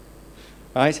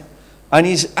 Right? And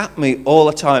he's at me all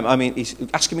the time. I mean, he's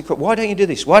asking me, why don't you do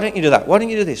this? Why don't you do that? Why don't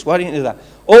you do this? Why don't you do that?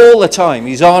 All the time.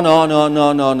 He's on.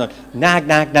 Nag.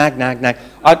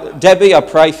 Debbie, I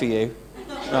pray for you.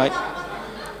 Right?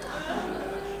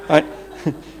 Right?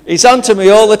 He's on to me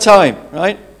all the time.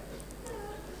 Right?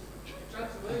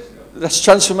 That's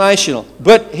transformational.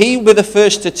 But he will be the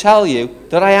first to tell you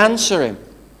that I answer him.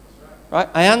 Right?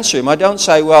 I answer him. I don't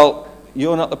say, well,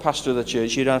 you're not the pastor of the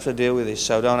church. You don't have to deal with this,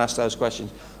 so don't ask those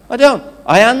questions. I don't.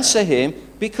 I answer him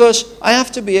because I have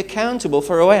to be accountable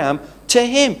for who I am to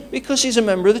him because he's a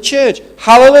member of the church.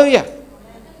 Hallelujah.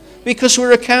 Because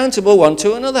we're accountable one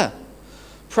to another.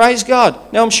 Praise God.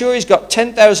 Now I'm sure he's got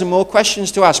 10,000 more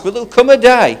questions to ask, but there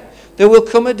will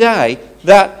come a day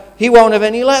that he won't have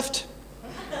any left.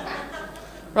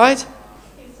 Right?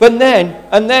 But then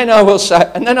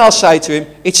I'll say to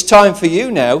him, it's time for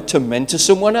you now to mentor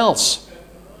someone else.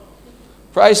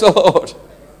 Praise the Lord.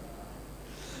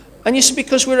 And you see,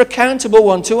 because we're accountable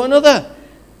one to another.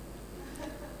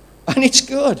 And it's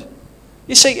good.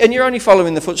 You see, and you're only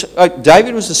following the footsteps.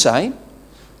 David was the same.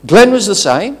 Glenn was the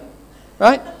same.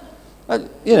 Right?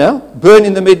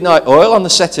 Burning the midnight oil on the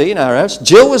settee in our house.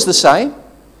 Jill was the same.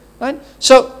 Right?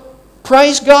 So,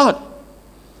 praise God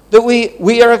that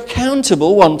we are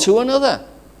accountable one to another.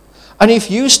 And if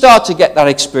you start to get that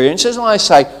experience, as I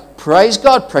say, praise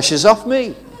God, pressure's off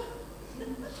me.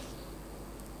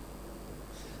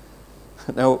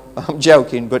 No, I'm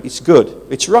joking, but it's good.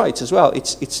 It's right as well.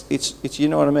 It's you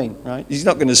know what I mean, right? He's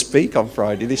not going to speak on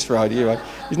this Friday, right?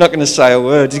 He's not going to say a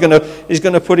word. He's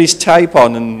going to put his tape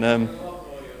on, and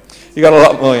you got a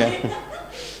lot more, yeah.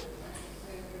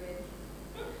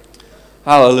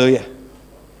 Hallelujah.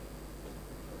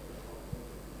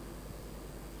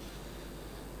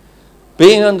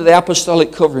 Being under the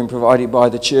apostolic covering provided by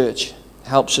the church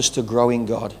helps us to grow in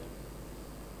God.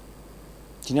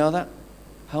 Do you know that?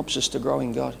 Helps us to grow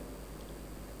in God.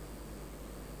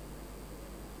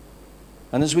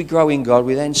 And as we grow in God,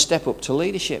 we then step up to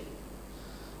leadership.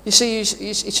 You see,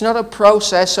 it's not a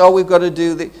process. Oh, we've got to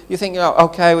do the. You think,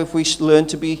 okay, if we learn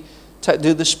to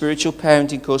do the spiritual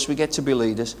parenting course, we get to be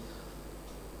leaders.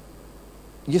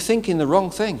 You're thinking the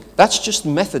wrong thing. That's just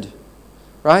method,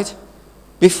 right?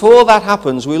 Before that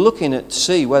happens, we're looking to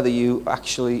see whether you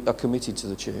actually are committed to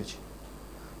the church.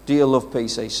 Do you love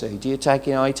PCC? Are you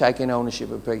taking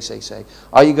ownership of PCC?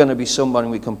 Are you going to be somebody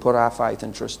we can put our faith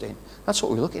and trust in? That's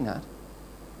what we're looking at.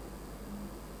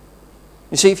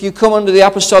 You see, if you come under the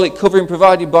apostolic covering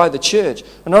provided by the church,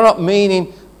 and I'm not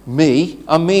meaning me,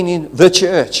 I'm meaning the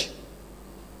church.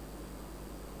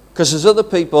 Because there's other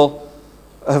people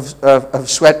have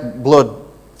sweat blood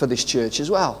for this church as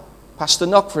well. Pastor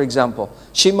Knock, for example.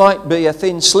 She might be a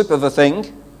thin slip of a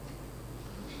thing.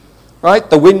 Right?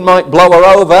 The wind might blow her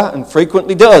over, and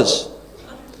frequently does.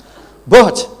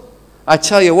 But, I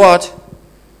tell you what,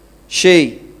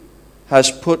 she has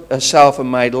put herself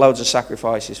and made loads of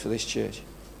sacrifices for this church.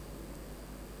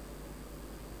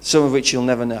 Some of which you'll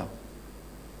never know.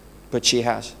 But she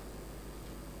has.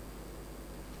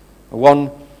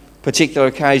 One particular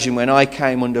occasion when I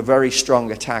came under very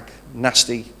strong attack,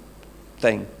 nasty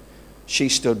thing, she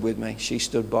stood with me. She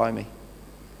stood by me.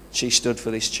 She stood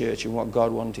for this church and what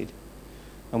God wanted.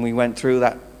 And we went through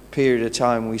that period of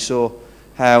time. We saw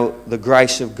how the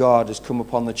grace of God has come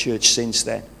upon the church since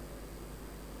then.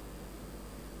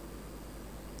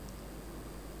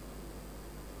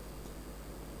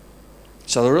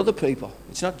 So there are other people.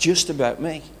 It's not just about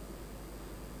me.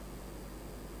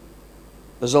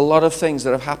 There's a lot of things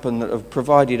that have happened that have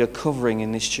provided a covering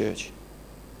in this church.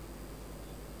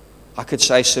 I could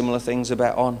say similar things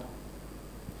about On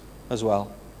as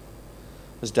well.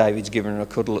 As David's giving her a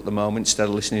cuddle at the moment instead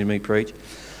of listening to me preach.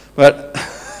 But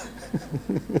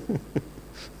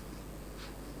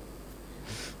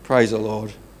praise the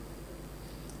Lord.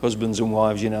 Husbands and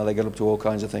wives, they get up to all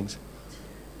kinds of things.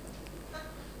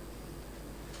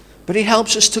 But it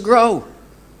helps us to grow.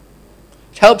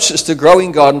 It helps us to grow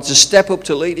in God and to step up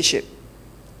to leadership.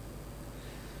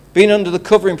 Being under the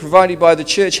covering provided by the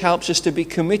church helps us to be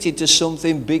committed to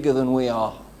something bigger than we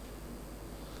are.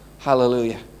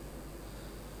 Hallelujah.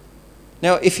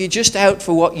 Now, if you're just out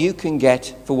for what you can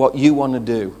get, for what you want to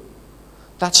do,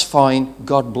 that's fine.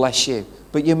 God bless you.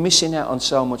 But you're missing out on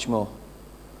so much more.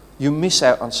 You miss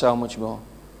out on so much more.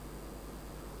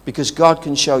 Because God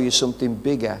can show you something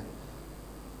bigger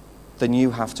than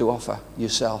you have to offer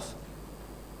yourself.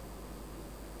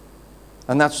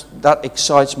 And that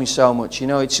excites me so much.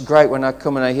 It's great when I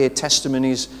come and I hear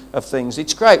testimonies of things.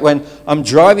 It's great when I'm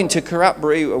driving to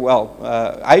Karatburi.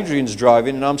 Adrian's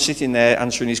driving and I'm sitting there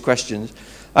answering his questions.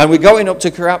 And we're going up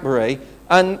to Karatburi,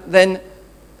 and then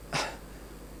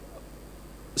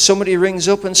somebody rings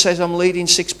up and says, I'm leading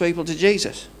 6 people to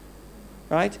Jesus.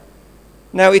 Right?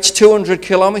 Now, it's 200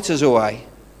 kilometers away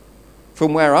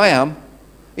from where I am.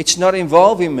 It's not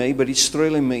involving me, but it's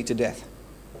thrilling me to death.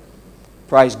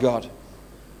 Praise God.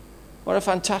 What a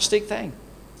fantastic thing.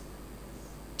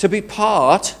 To be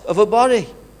part of a body.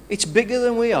 It's bigger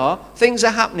than we are. Things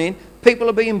are happening. People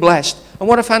are being blessed. And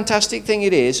what a fantastic thing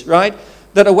it is, right?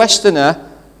 That a Westerner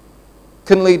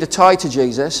can lead a Thai to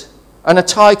Jesus. And a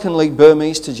Thai can lead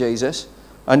Burmese to Jesus.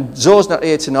 And Zor's not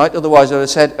here tonight. Otherwise I would have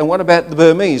said, and what about the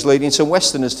Burmese leading some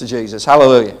Westerners to Jesus?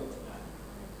 Hallelujah.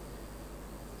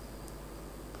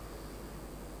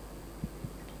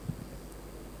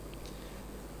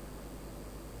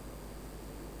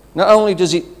 Not only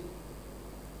does it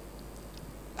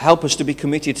help us to be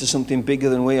committed to something bigger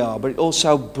than we are, but it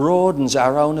also broadens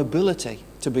our own ability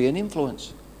to be an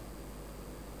influence.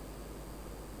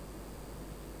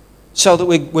 So that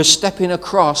we're stepping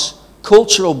across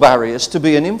cultural barriers to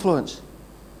be an influence.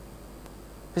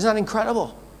 Isn't that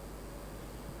incredible?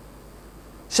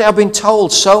 See, I've been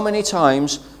told so many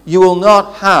times, you will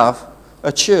not have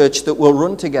a church that will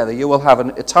run together. You will have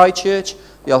a Thai church,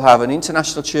 you'll have an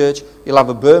international church, you'll have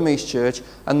a Burmese church,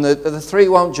 and the 3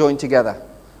 won't join together.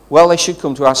 Well, they should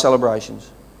come to our celebrations.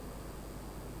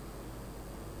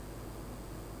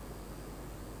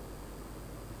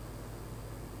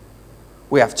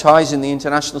 We have Thais in the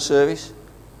international service.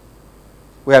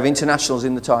 We have internationals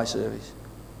in the Thai service.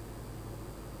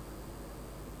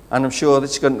 And I'm sure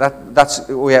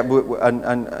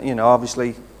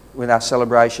obviously with our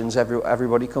celebrations,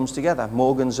 everybody comes together.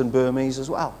 Morgans and Burmese as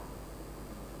well.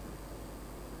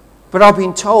 But I've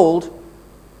been told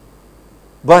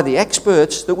by the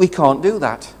experts that we can't do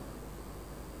that.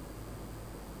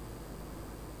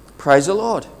 Praise the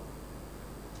Lord.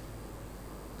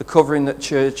 The covering that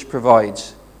church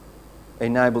provides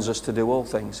enables us to do all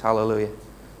things. Hallelujah.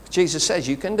 Jesus says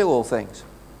you can do all things.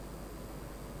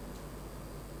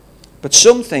 But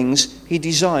some things he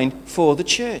designed for the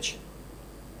church.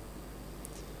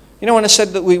 You know, when I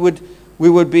said that we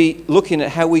would be looking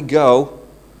at how we go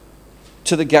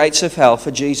to the gates of hell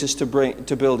for Jesus to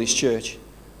build his church,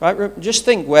 right? Just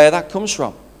think where that comes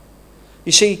from.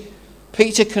 You see,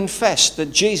 Peter confessed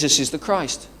that Jesus is the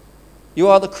Christ. You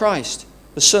are the Christ,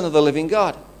 the Son of the living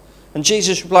God. And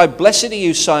Jesus replied, "Blessed are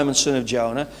you, Simon, son of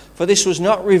Jonah, for this was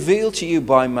not revealed to you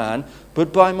by man,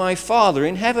 but by my Father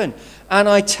in heaven. And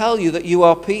I tell you that you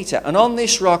are Peter, and on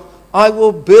this rock I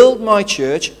will build my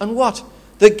church, and what?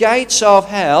 The gates of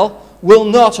hell will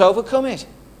not overcome it."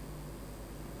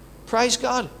 Praise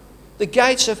God. The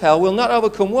gates of hell will not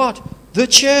overcome what? The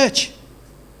church.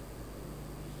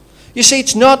 You see,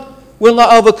 it's will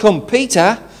not overcome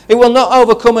Peter. It will not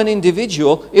overcome an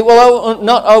individual. It will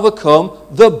not overcome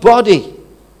the body.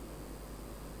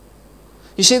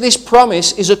 You see, this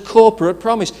promise is a corporate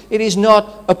promise. It is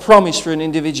not a promise for an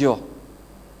individual.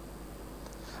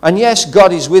 And yes,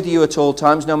 God is with you at all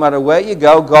times, no matter where you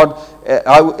go.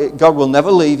 God will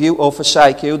never leave you or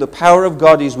forsake you. The power of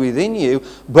God is within you,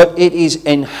 but it is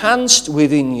enhanced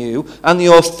within you, and the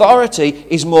authority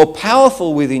is more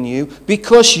powerful within you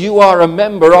because you are a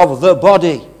member of the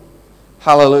body.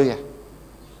 Hallelujah.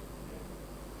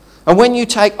 And when you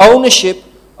take ownership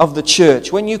of the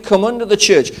church, when you come under the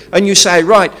church and you say,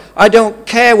 right, I don't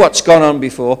care what's gone on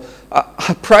before,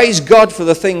 I praise God for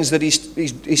the things that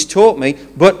he's taught me,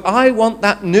 but I want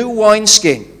that new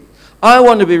wineskin. I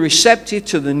want to be receptive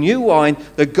to the new wine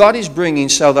that God is bringing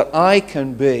so that I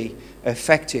can be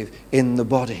effective in the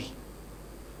body.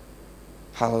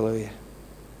 Hallelujah.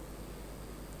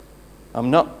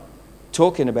 I'm not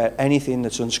talking about anything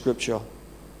that's unscriptural.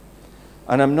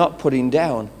 And I'm not putting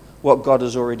down what God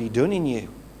has already done in you.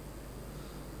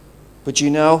 But you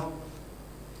know,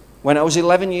 when I was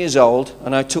 11 years old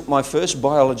and I took my first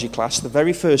biology class, the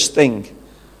very first thing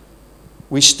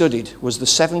we studied was the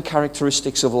 7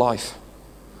 characteristics of life.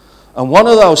 And one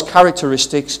of those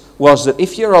characteristics was that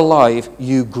if you're alive,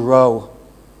 you grow.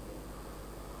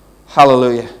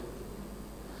 Hallelujah.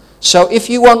 So if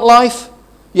you want life,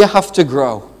 you have to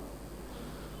grow.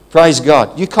 Praise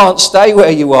God. You can't stay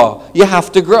where you are. You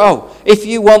have to grow. If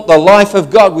you want the life of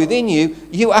God within you,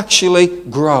 you actually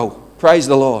grow. Praise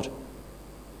the Lord.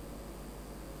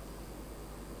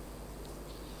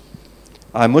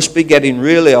 I must be getting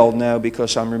really old now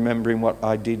because I'm remembering what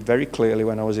I did very clearly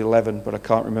when I was 11, but I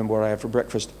can't remember what I had for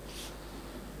breakfast.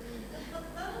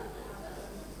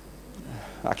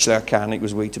 Actually, I can. It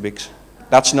was Weetabix.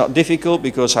 That's not difficult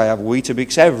because I have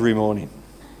Weetabix every morning.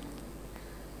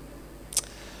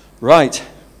 Right.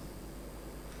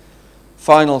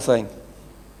 Final thing.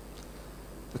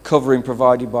 The covering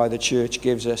provided by the church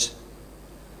gives us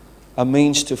a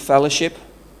means to fellowship,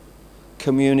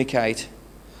 communicate,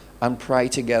 and pray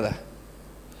together.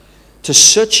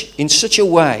 In such a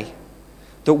way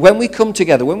that when we come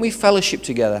together, when we fellowship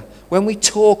together, when we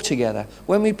talk together,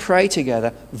 when we pray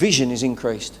together, vision is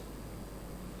increased.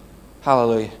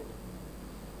 Hallelujah.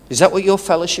 Is that what your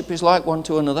fellowship is like, one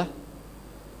to another?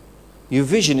 Your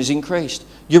vision is increased.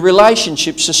 Your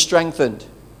relationships are strengthened.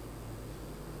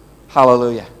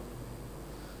 Hallelujah.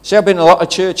 See, I've been in a lot of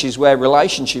churches where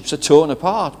relationships are torn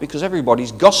apart because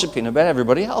everybody's gossiping about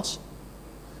everybody else.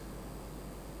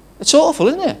 It's awful,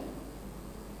 isn't it?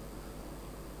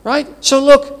 Right? So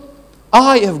look,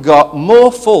 I have got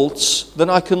more faults than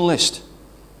I can list.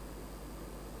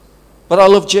 But I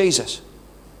love Jesus.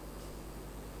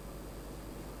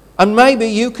 And maybe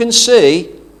you can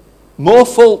see more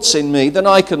faults in me than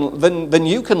than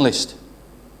you can list.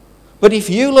 But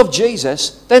if you love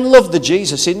Jesus, then love the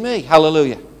Jesus in me.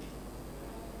 Hallelujah.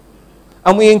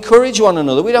 And we encourage one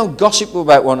another. We don't gossip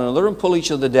about one another and pull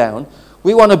each other down.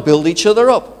 We want to build each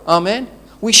other up. Amen.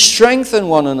 We strengthen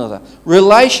one another.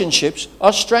 Relationships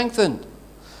are strengthened.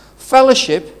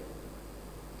 Fellowship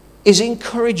is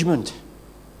encouragement.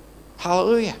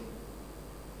 Hallelujah.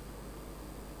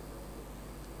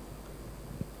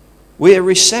 We are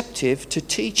receptive to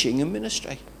teaching and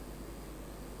ministry.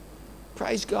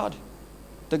 Praise God.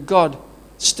 That God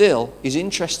still is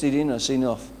interested in us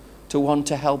enough to want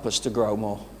to help us to grow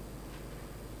more.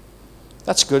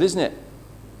 That's good, isn't it?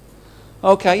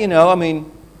 Okay,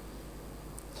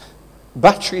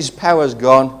 battery's power's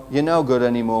gone. You're no good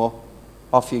anymore.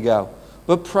 Off you go.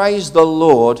 But praise the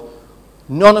Lord,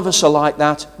 none of us are like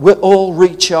that. We're all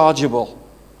rechargeable.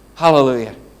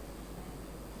 Hallelujah.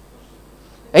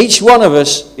 Each one of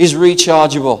us is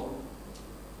rechargeable.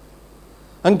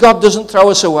 And God doesn't throw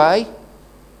us away.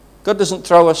 God doesn't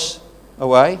throw us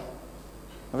away.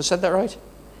 Have I said that right?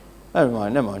 Never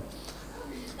mind.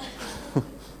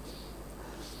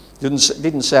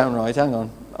 Didn't sound right. Hang on.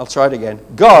 I'll try it again.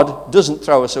 God doesn't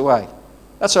throw us away.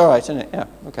 That's all right, isn't it? Yeah,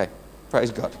 okay.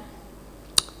 Praise God.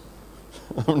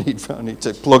 I need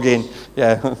to plug in.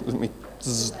 Yeah, let me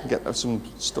get some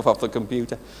stuff off the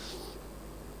computer.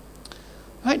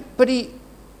 Right, but he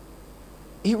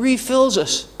refills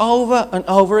us over and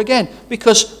over again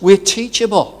because we're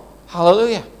teachable.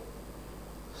 Hallelujah.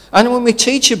 And when we're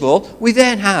teachable, we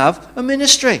then have a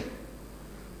ministry.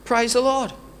 Praise the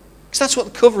Lord. Because that's what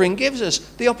the covering gives us.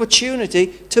 The opportunity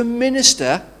to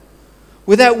minister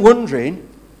without wondering,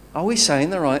 are we saying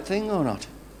the right thing or not?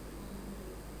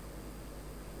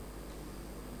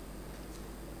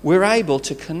 We're able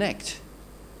to connect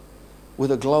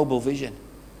with a global vision.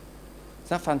 Isn't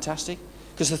that fantastic?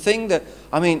 Because the thing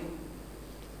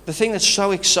that's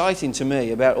so exciting to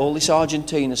me about all this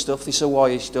Argentina stuff, this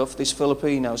Hawaii stuff, this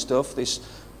Filipino stuff, this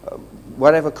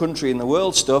whatever country in the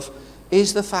world stuff,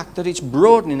 is the fact that it's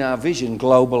broadening our vision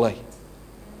globally.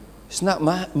 Isn't that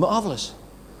marvellous?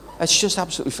 It's just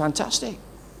absolutely fantastic.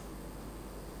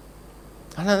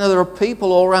 And I know there are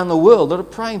people all around the world that are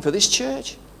praying for this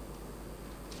church.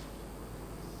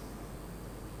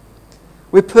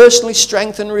 We're personally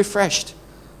strengthened and refreshed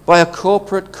by a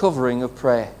corporate covering of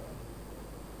prayer.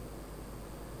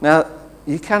 Now,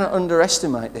 you cannot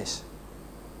underestimate this.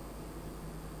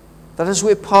 That as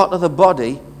we're part of the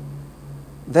body,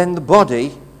 then the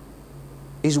body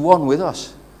is one with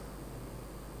us.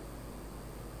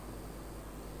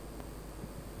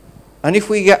 And if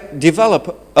we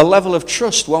develop a level of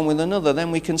trust one with another,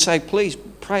 then we can say, please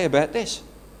pray about this.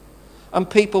 And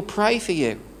people pray for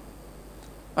you.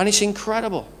 And it's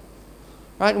incredible.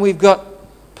 Right? And we've got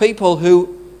people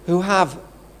who have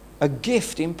a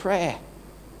gift in prayer.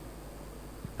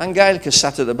 Angelica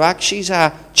sat at the back. She's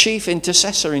our chief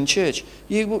intercessor in church.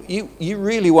 You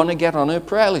really want to get on her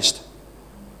prayer list.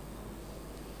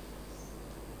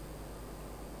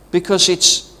 Because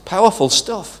it's powerful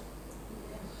stuff.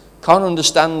 Can't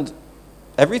understand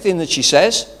everything that she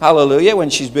says, hallelujah,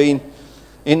 when she's been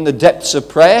in the depths of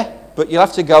prayer, but you'll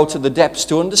have to go to the depths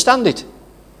to understand it.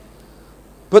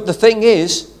 But the thing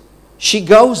is, she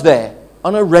goes there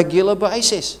on a regular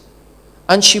basis.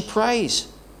 And she prays.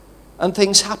 And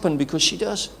things happen because she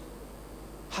does.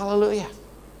 Hallelujah.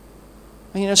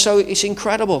 And, so it's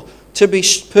incredible to be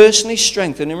personally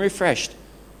strengthened and refreshed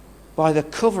by the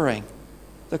covering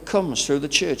that comes through the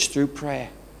church, through prayer.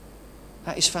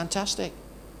 That is fantastic.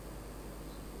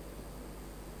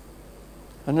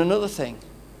 And another thing,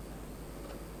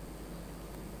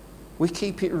 we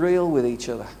keep it real with each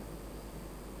other.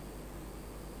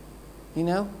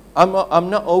 I'm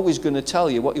not always going to tell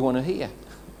you what you want to hear.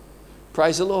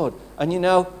 Praise the Lord. And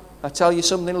I tell you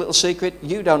something, a little secret,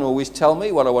 you don't always tell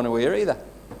me what I want to hear either.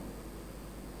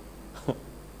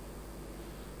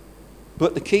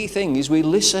 But the key thing is we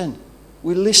listen.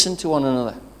 We listen to one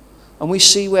another. And we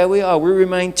see where we are. We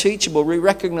remain teachable. We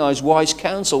recognize wise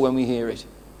counsel when we hear it.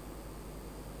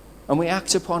 And we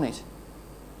act upon it.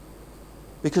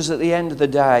 Because at the end of the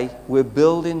day, we're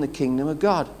building the kingdom of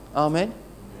God. Amen?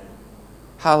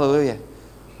 Hallelujah.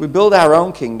 We build our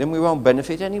own kingdom, we won't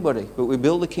benefit anybody. But we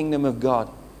build the kingdom of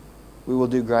God, we will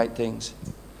do great things.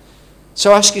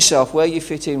 So ask yourself where you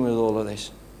fit in with all of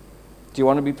this. Do you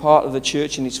want to be part of the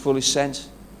church in its fullest sense?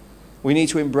 We need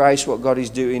to embrace what God is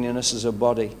doing in us as a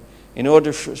body in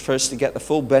order for us to get the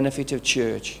full benefit of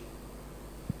church.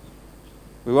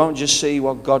 We won't just see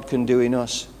what God can do in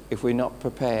us if we're not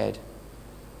prepared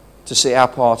to see our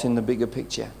part in the bigger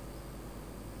picture.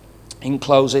 In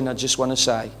closing, I just want to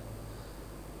say,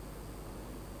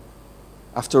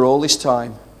 after all this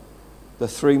time, the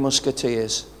three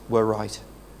musketeers were right.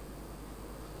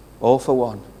 All for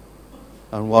one,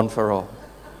 and one for all.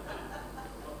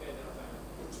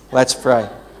 Let's pray.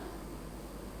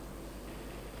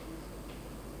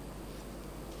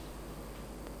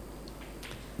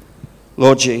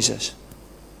 Lord Jesus,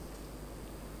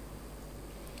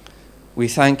 we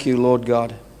thank you, Lord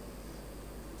God,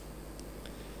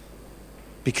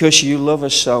 because you love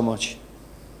us so much.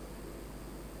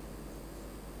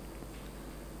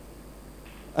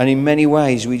 And in many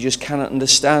ways, we just cannot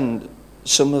understand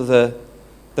some of the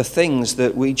things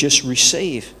that we just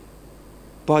receive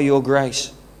by your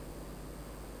grace.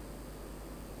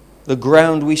 The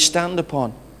ground we stand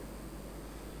upon.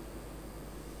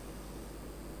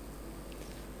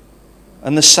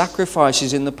 And the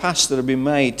sacrifices in the past that have been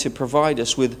made to provide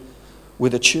us with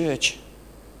a church.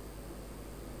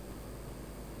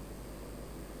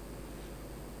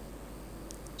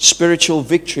 Spiritual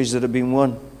victories that have been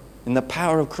won in the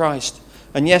power of Christ.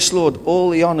 And yes, Lord,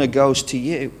 all the honor goes to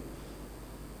you.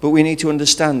 But we need to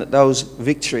understand that those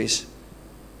victories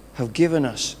have given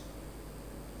us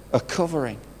a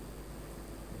covering.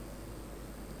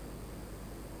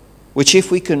 Which,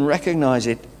 if we can recognize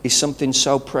it, is something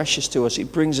so precious to us.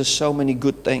 It brings us so many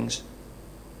good things.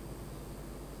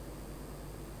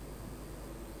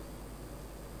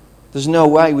 There's no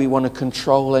way we want to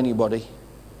control anybody.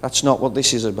 That's not what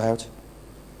this is about.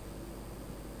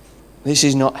 This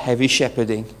is not heavy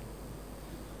shepherding.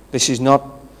 This is not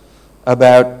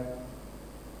about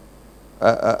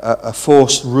a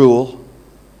forced rule.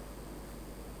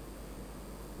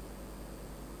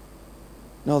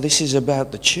 No, this is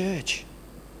about the church.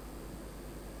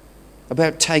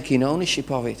 About taking ownership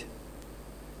of it.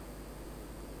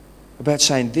 About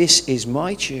saying, this is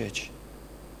my church.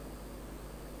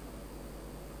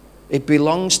 It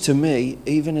belongs to me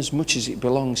even as much as it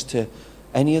belongs to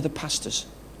any other pastors.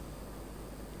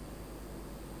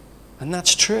 And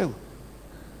that's true.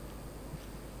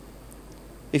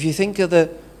 If you think of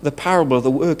the parable of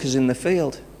the workers in the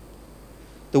field,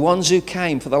 the ones who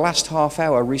came for the last half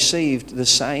hour received the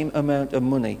same amount of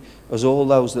money as all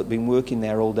those that have been working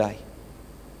there all day.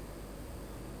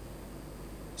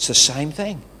 It's the same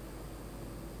thing.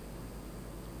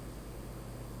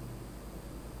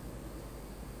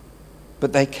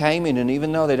 But they came in, and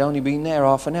even though they'd only been there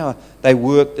half an hour, they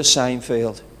worked the same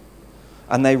field.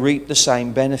 And they reaped the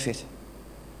same benefit.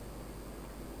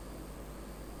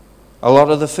 A lot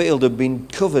of the field had been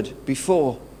covered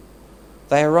before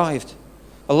they arrived.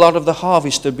 A lot of the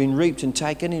harvest had been reaped and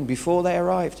taken in before they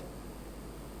arrived.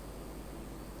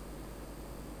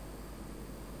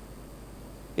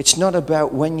 It's not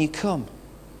about when you come.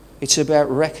 It's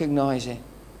about recognizing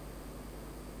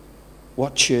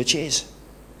what church is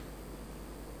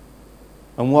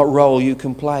and what role you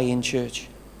can play in church.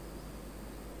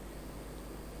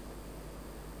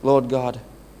 Lord God,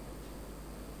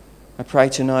 I pray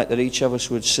tonight that each of us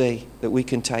would see that we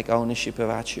can take ownership of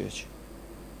our church.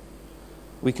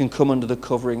 We can come under the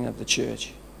covering of the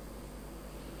church.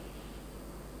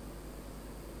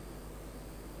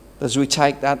 As we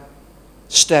take that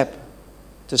step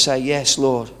to say, yes,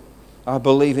 Lord, I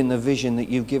believe in the vision that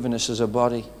you've given us as a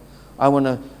body. I want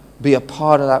to be a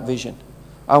part of that vision.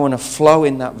 I want to flow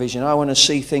in that vision. I want to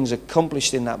see things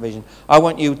accomplished in that vision. I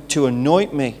want you to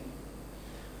anoint me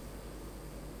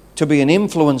to be an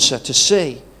influencer, to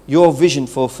see your vision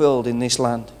fulfilled in this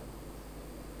land.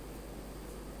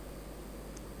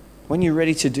 When you're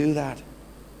ready to do that,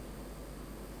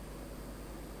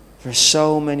 there are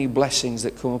so many blessings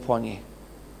that come upon you.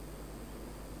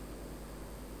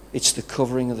 It's the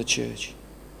covering of the church.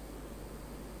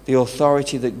 The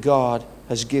authority that God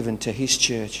has given to His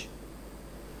church,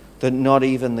 that not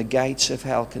even the gates of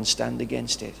hell can stand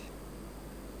against it.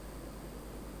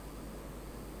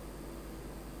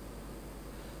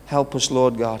 Help us,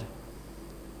 Lord God,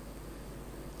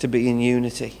 to be in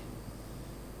unity.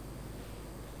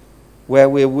 Where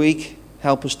we're weak,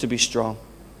 help us to be strong.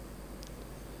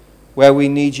 Where we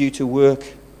need you to work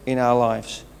in our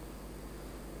lives,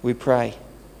 we pray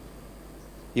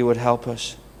you would help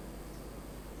us.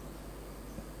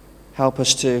 Help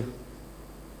us to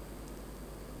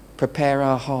prepare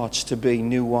our hearts to be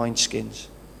new wineskins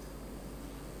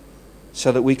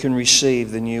so that we can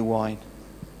receive the new wine.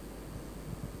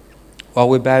 While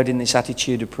we're bowed in this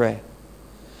attitude of prayer,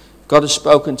 God has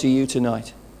spoken to you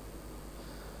tonight.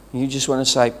 You just want to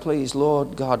say, please,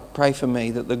 Lord God, pray for me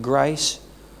that the grace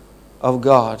of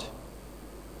God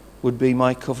would be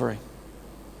my covering.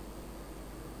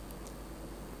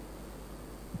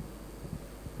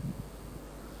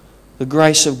 The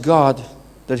grace of God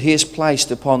that He has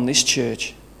placed upon this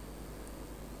church.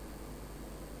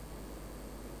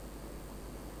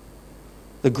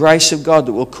 The grace of God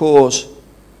that will cause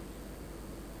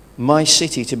my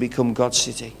city to become God's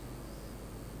city.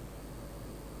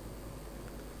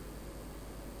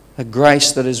 A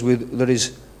grace that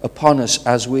is upon us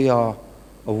as we are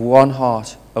of one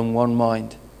heart and one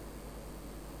mind.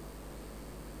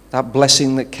 That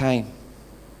blessing that came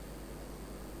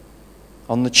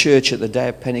on the church at the day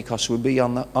of Pentecost will be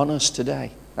on us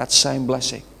today. That same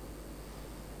blessing.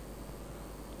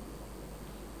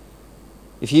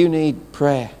 If you need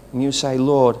prayer and you say,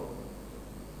 Lord,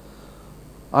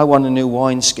 I want a new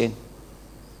wineskin.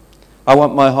 I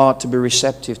want my heart to be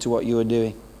receptive to what you are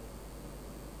doing.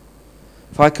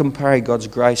 If I can pray God's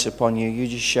grace upon you, you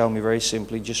just show me very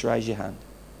simply, just raise your hand.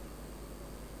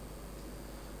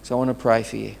 So I want to pray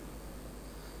for you.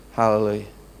 Hallelujah.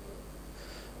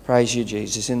 Praise you,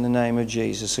 Jesus. In the name of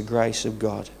Jesus, the grace of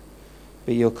God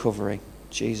be your covering.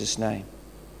 In Jesus' name.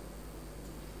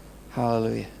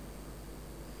 Hallelujah.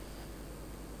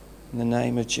 In the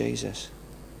name of Jesus,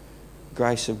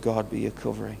 grace of God be your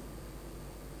covering.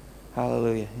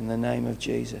 Hallelujah. In the name of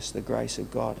Jesus, the grace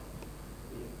of God.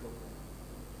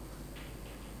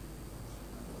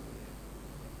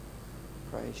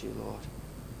 Praise you, Lord.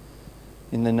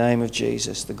 In the name of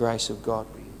Jesus, the grace of God.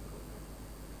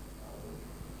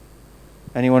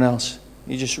 Anyone else?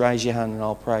 You just raise your hand and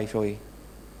I'll pray for you.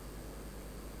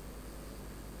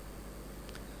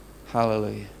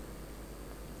 Hallelujah.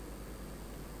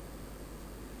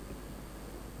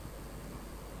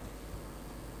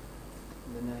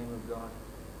 In the name of God.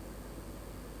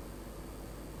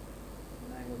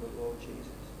 In the name of the Lord Jesus.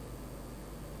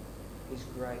 His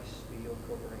grace be your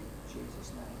covering. In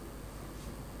Jesus' name.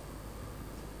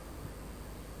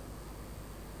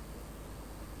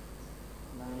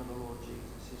 In the name of the Lord Jesus.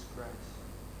 His grace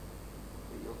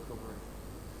be your covering.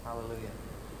 Hallelujah.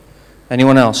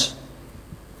 Anyone else?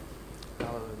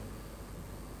 Hallelujah.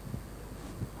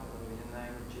 Hallelujah. In the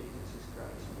name of Jesus, His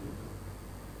grace be your covering.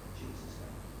 In Jesus'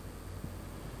 name.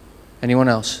 Anyone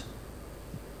else?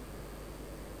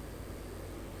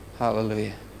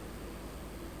 Hallelujah.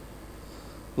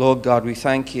 Lord God, we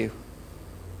thank you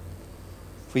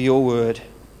for your word.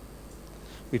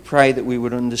 We pray that we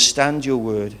would understand your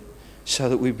word so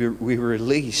that we be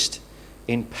released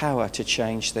in power to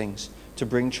change things, to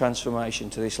bring transformation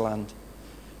to this land.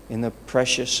 In the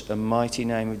precious and mighty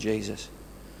name of Jesus.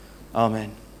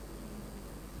 Amen.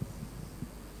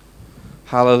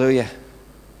 Hallelujah.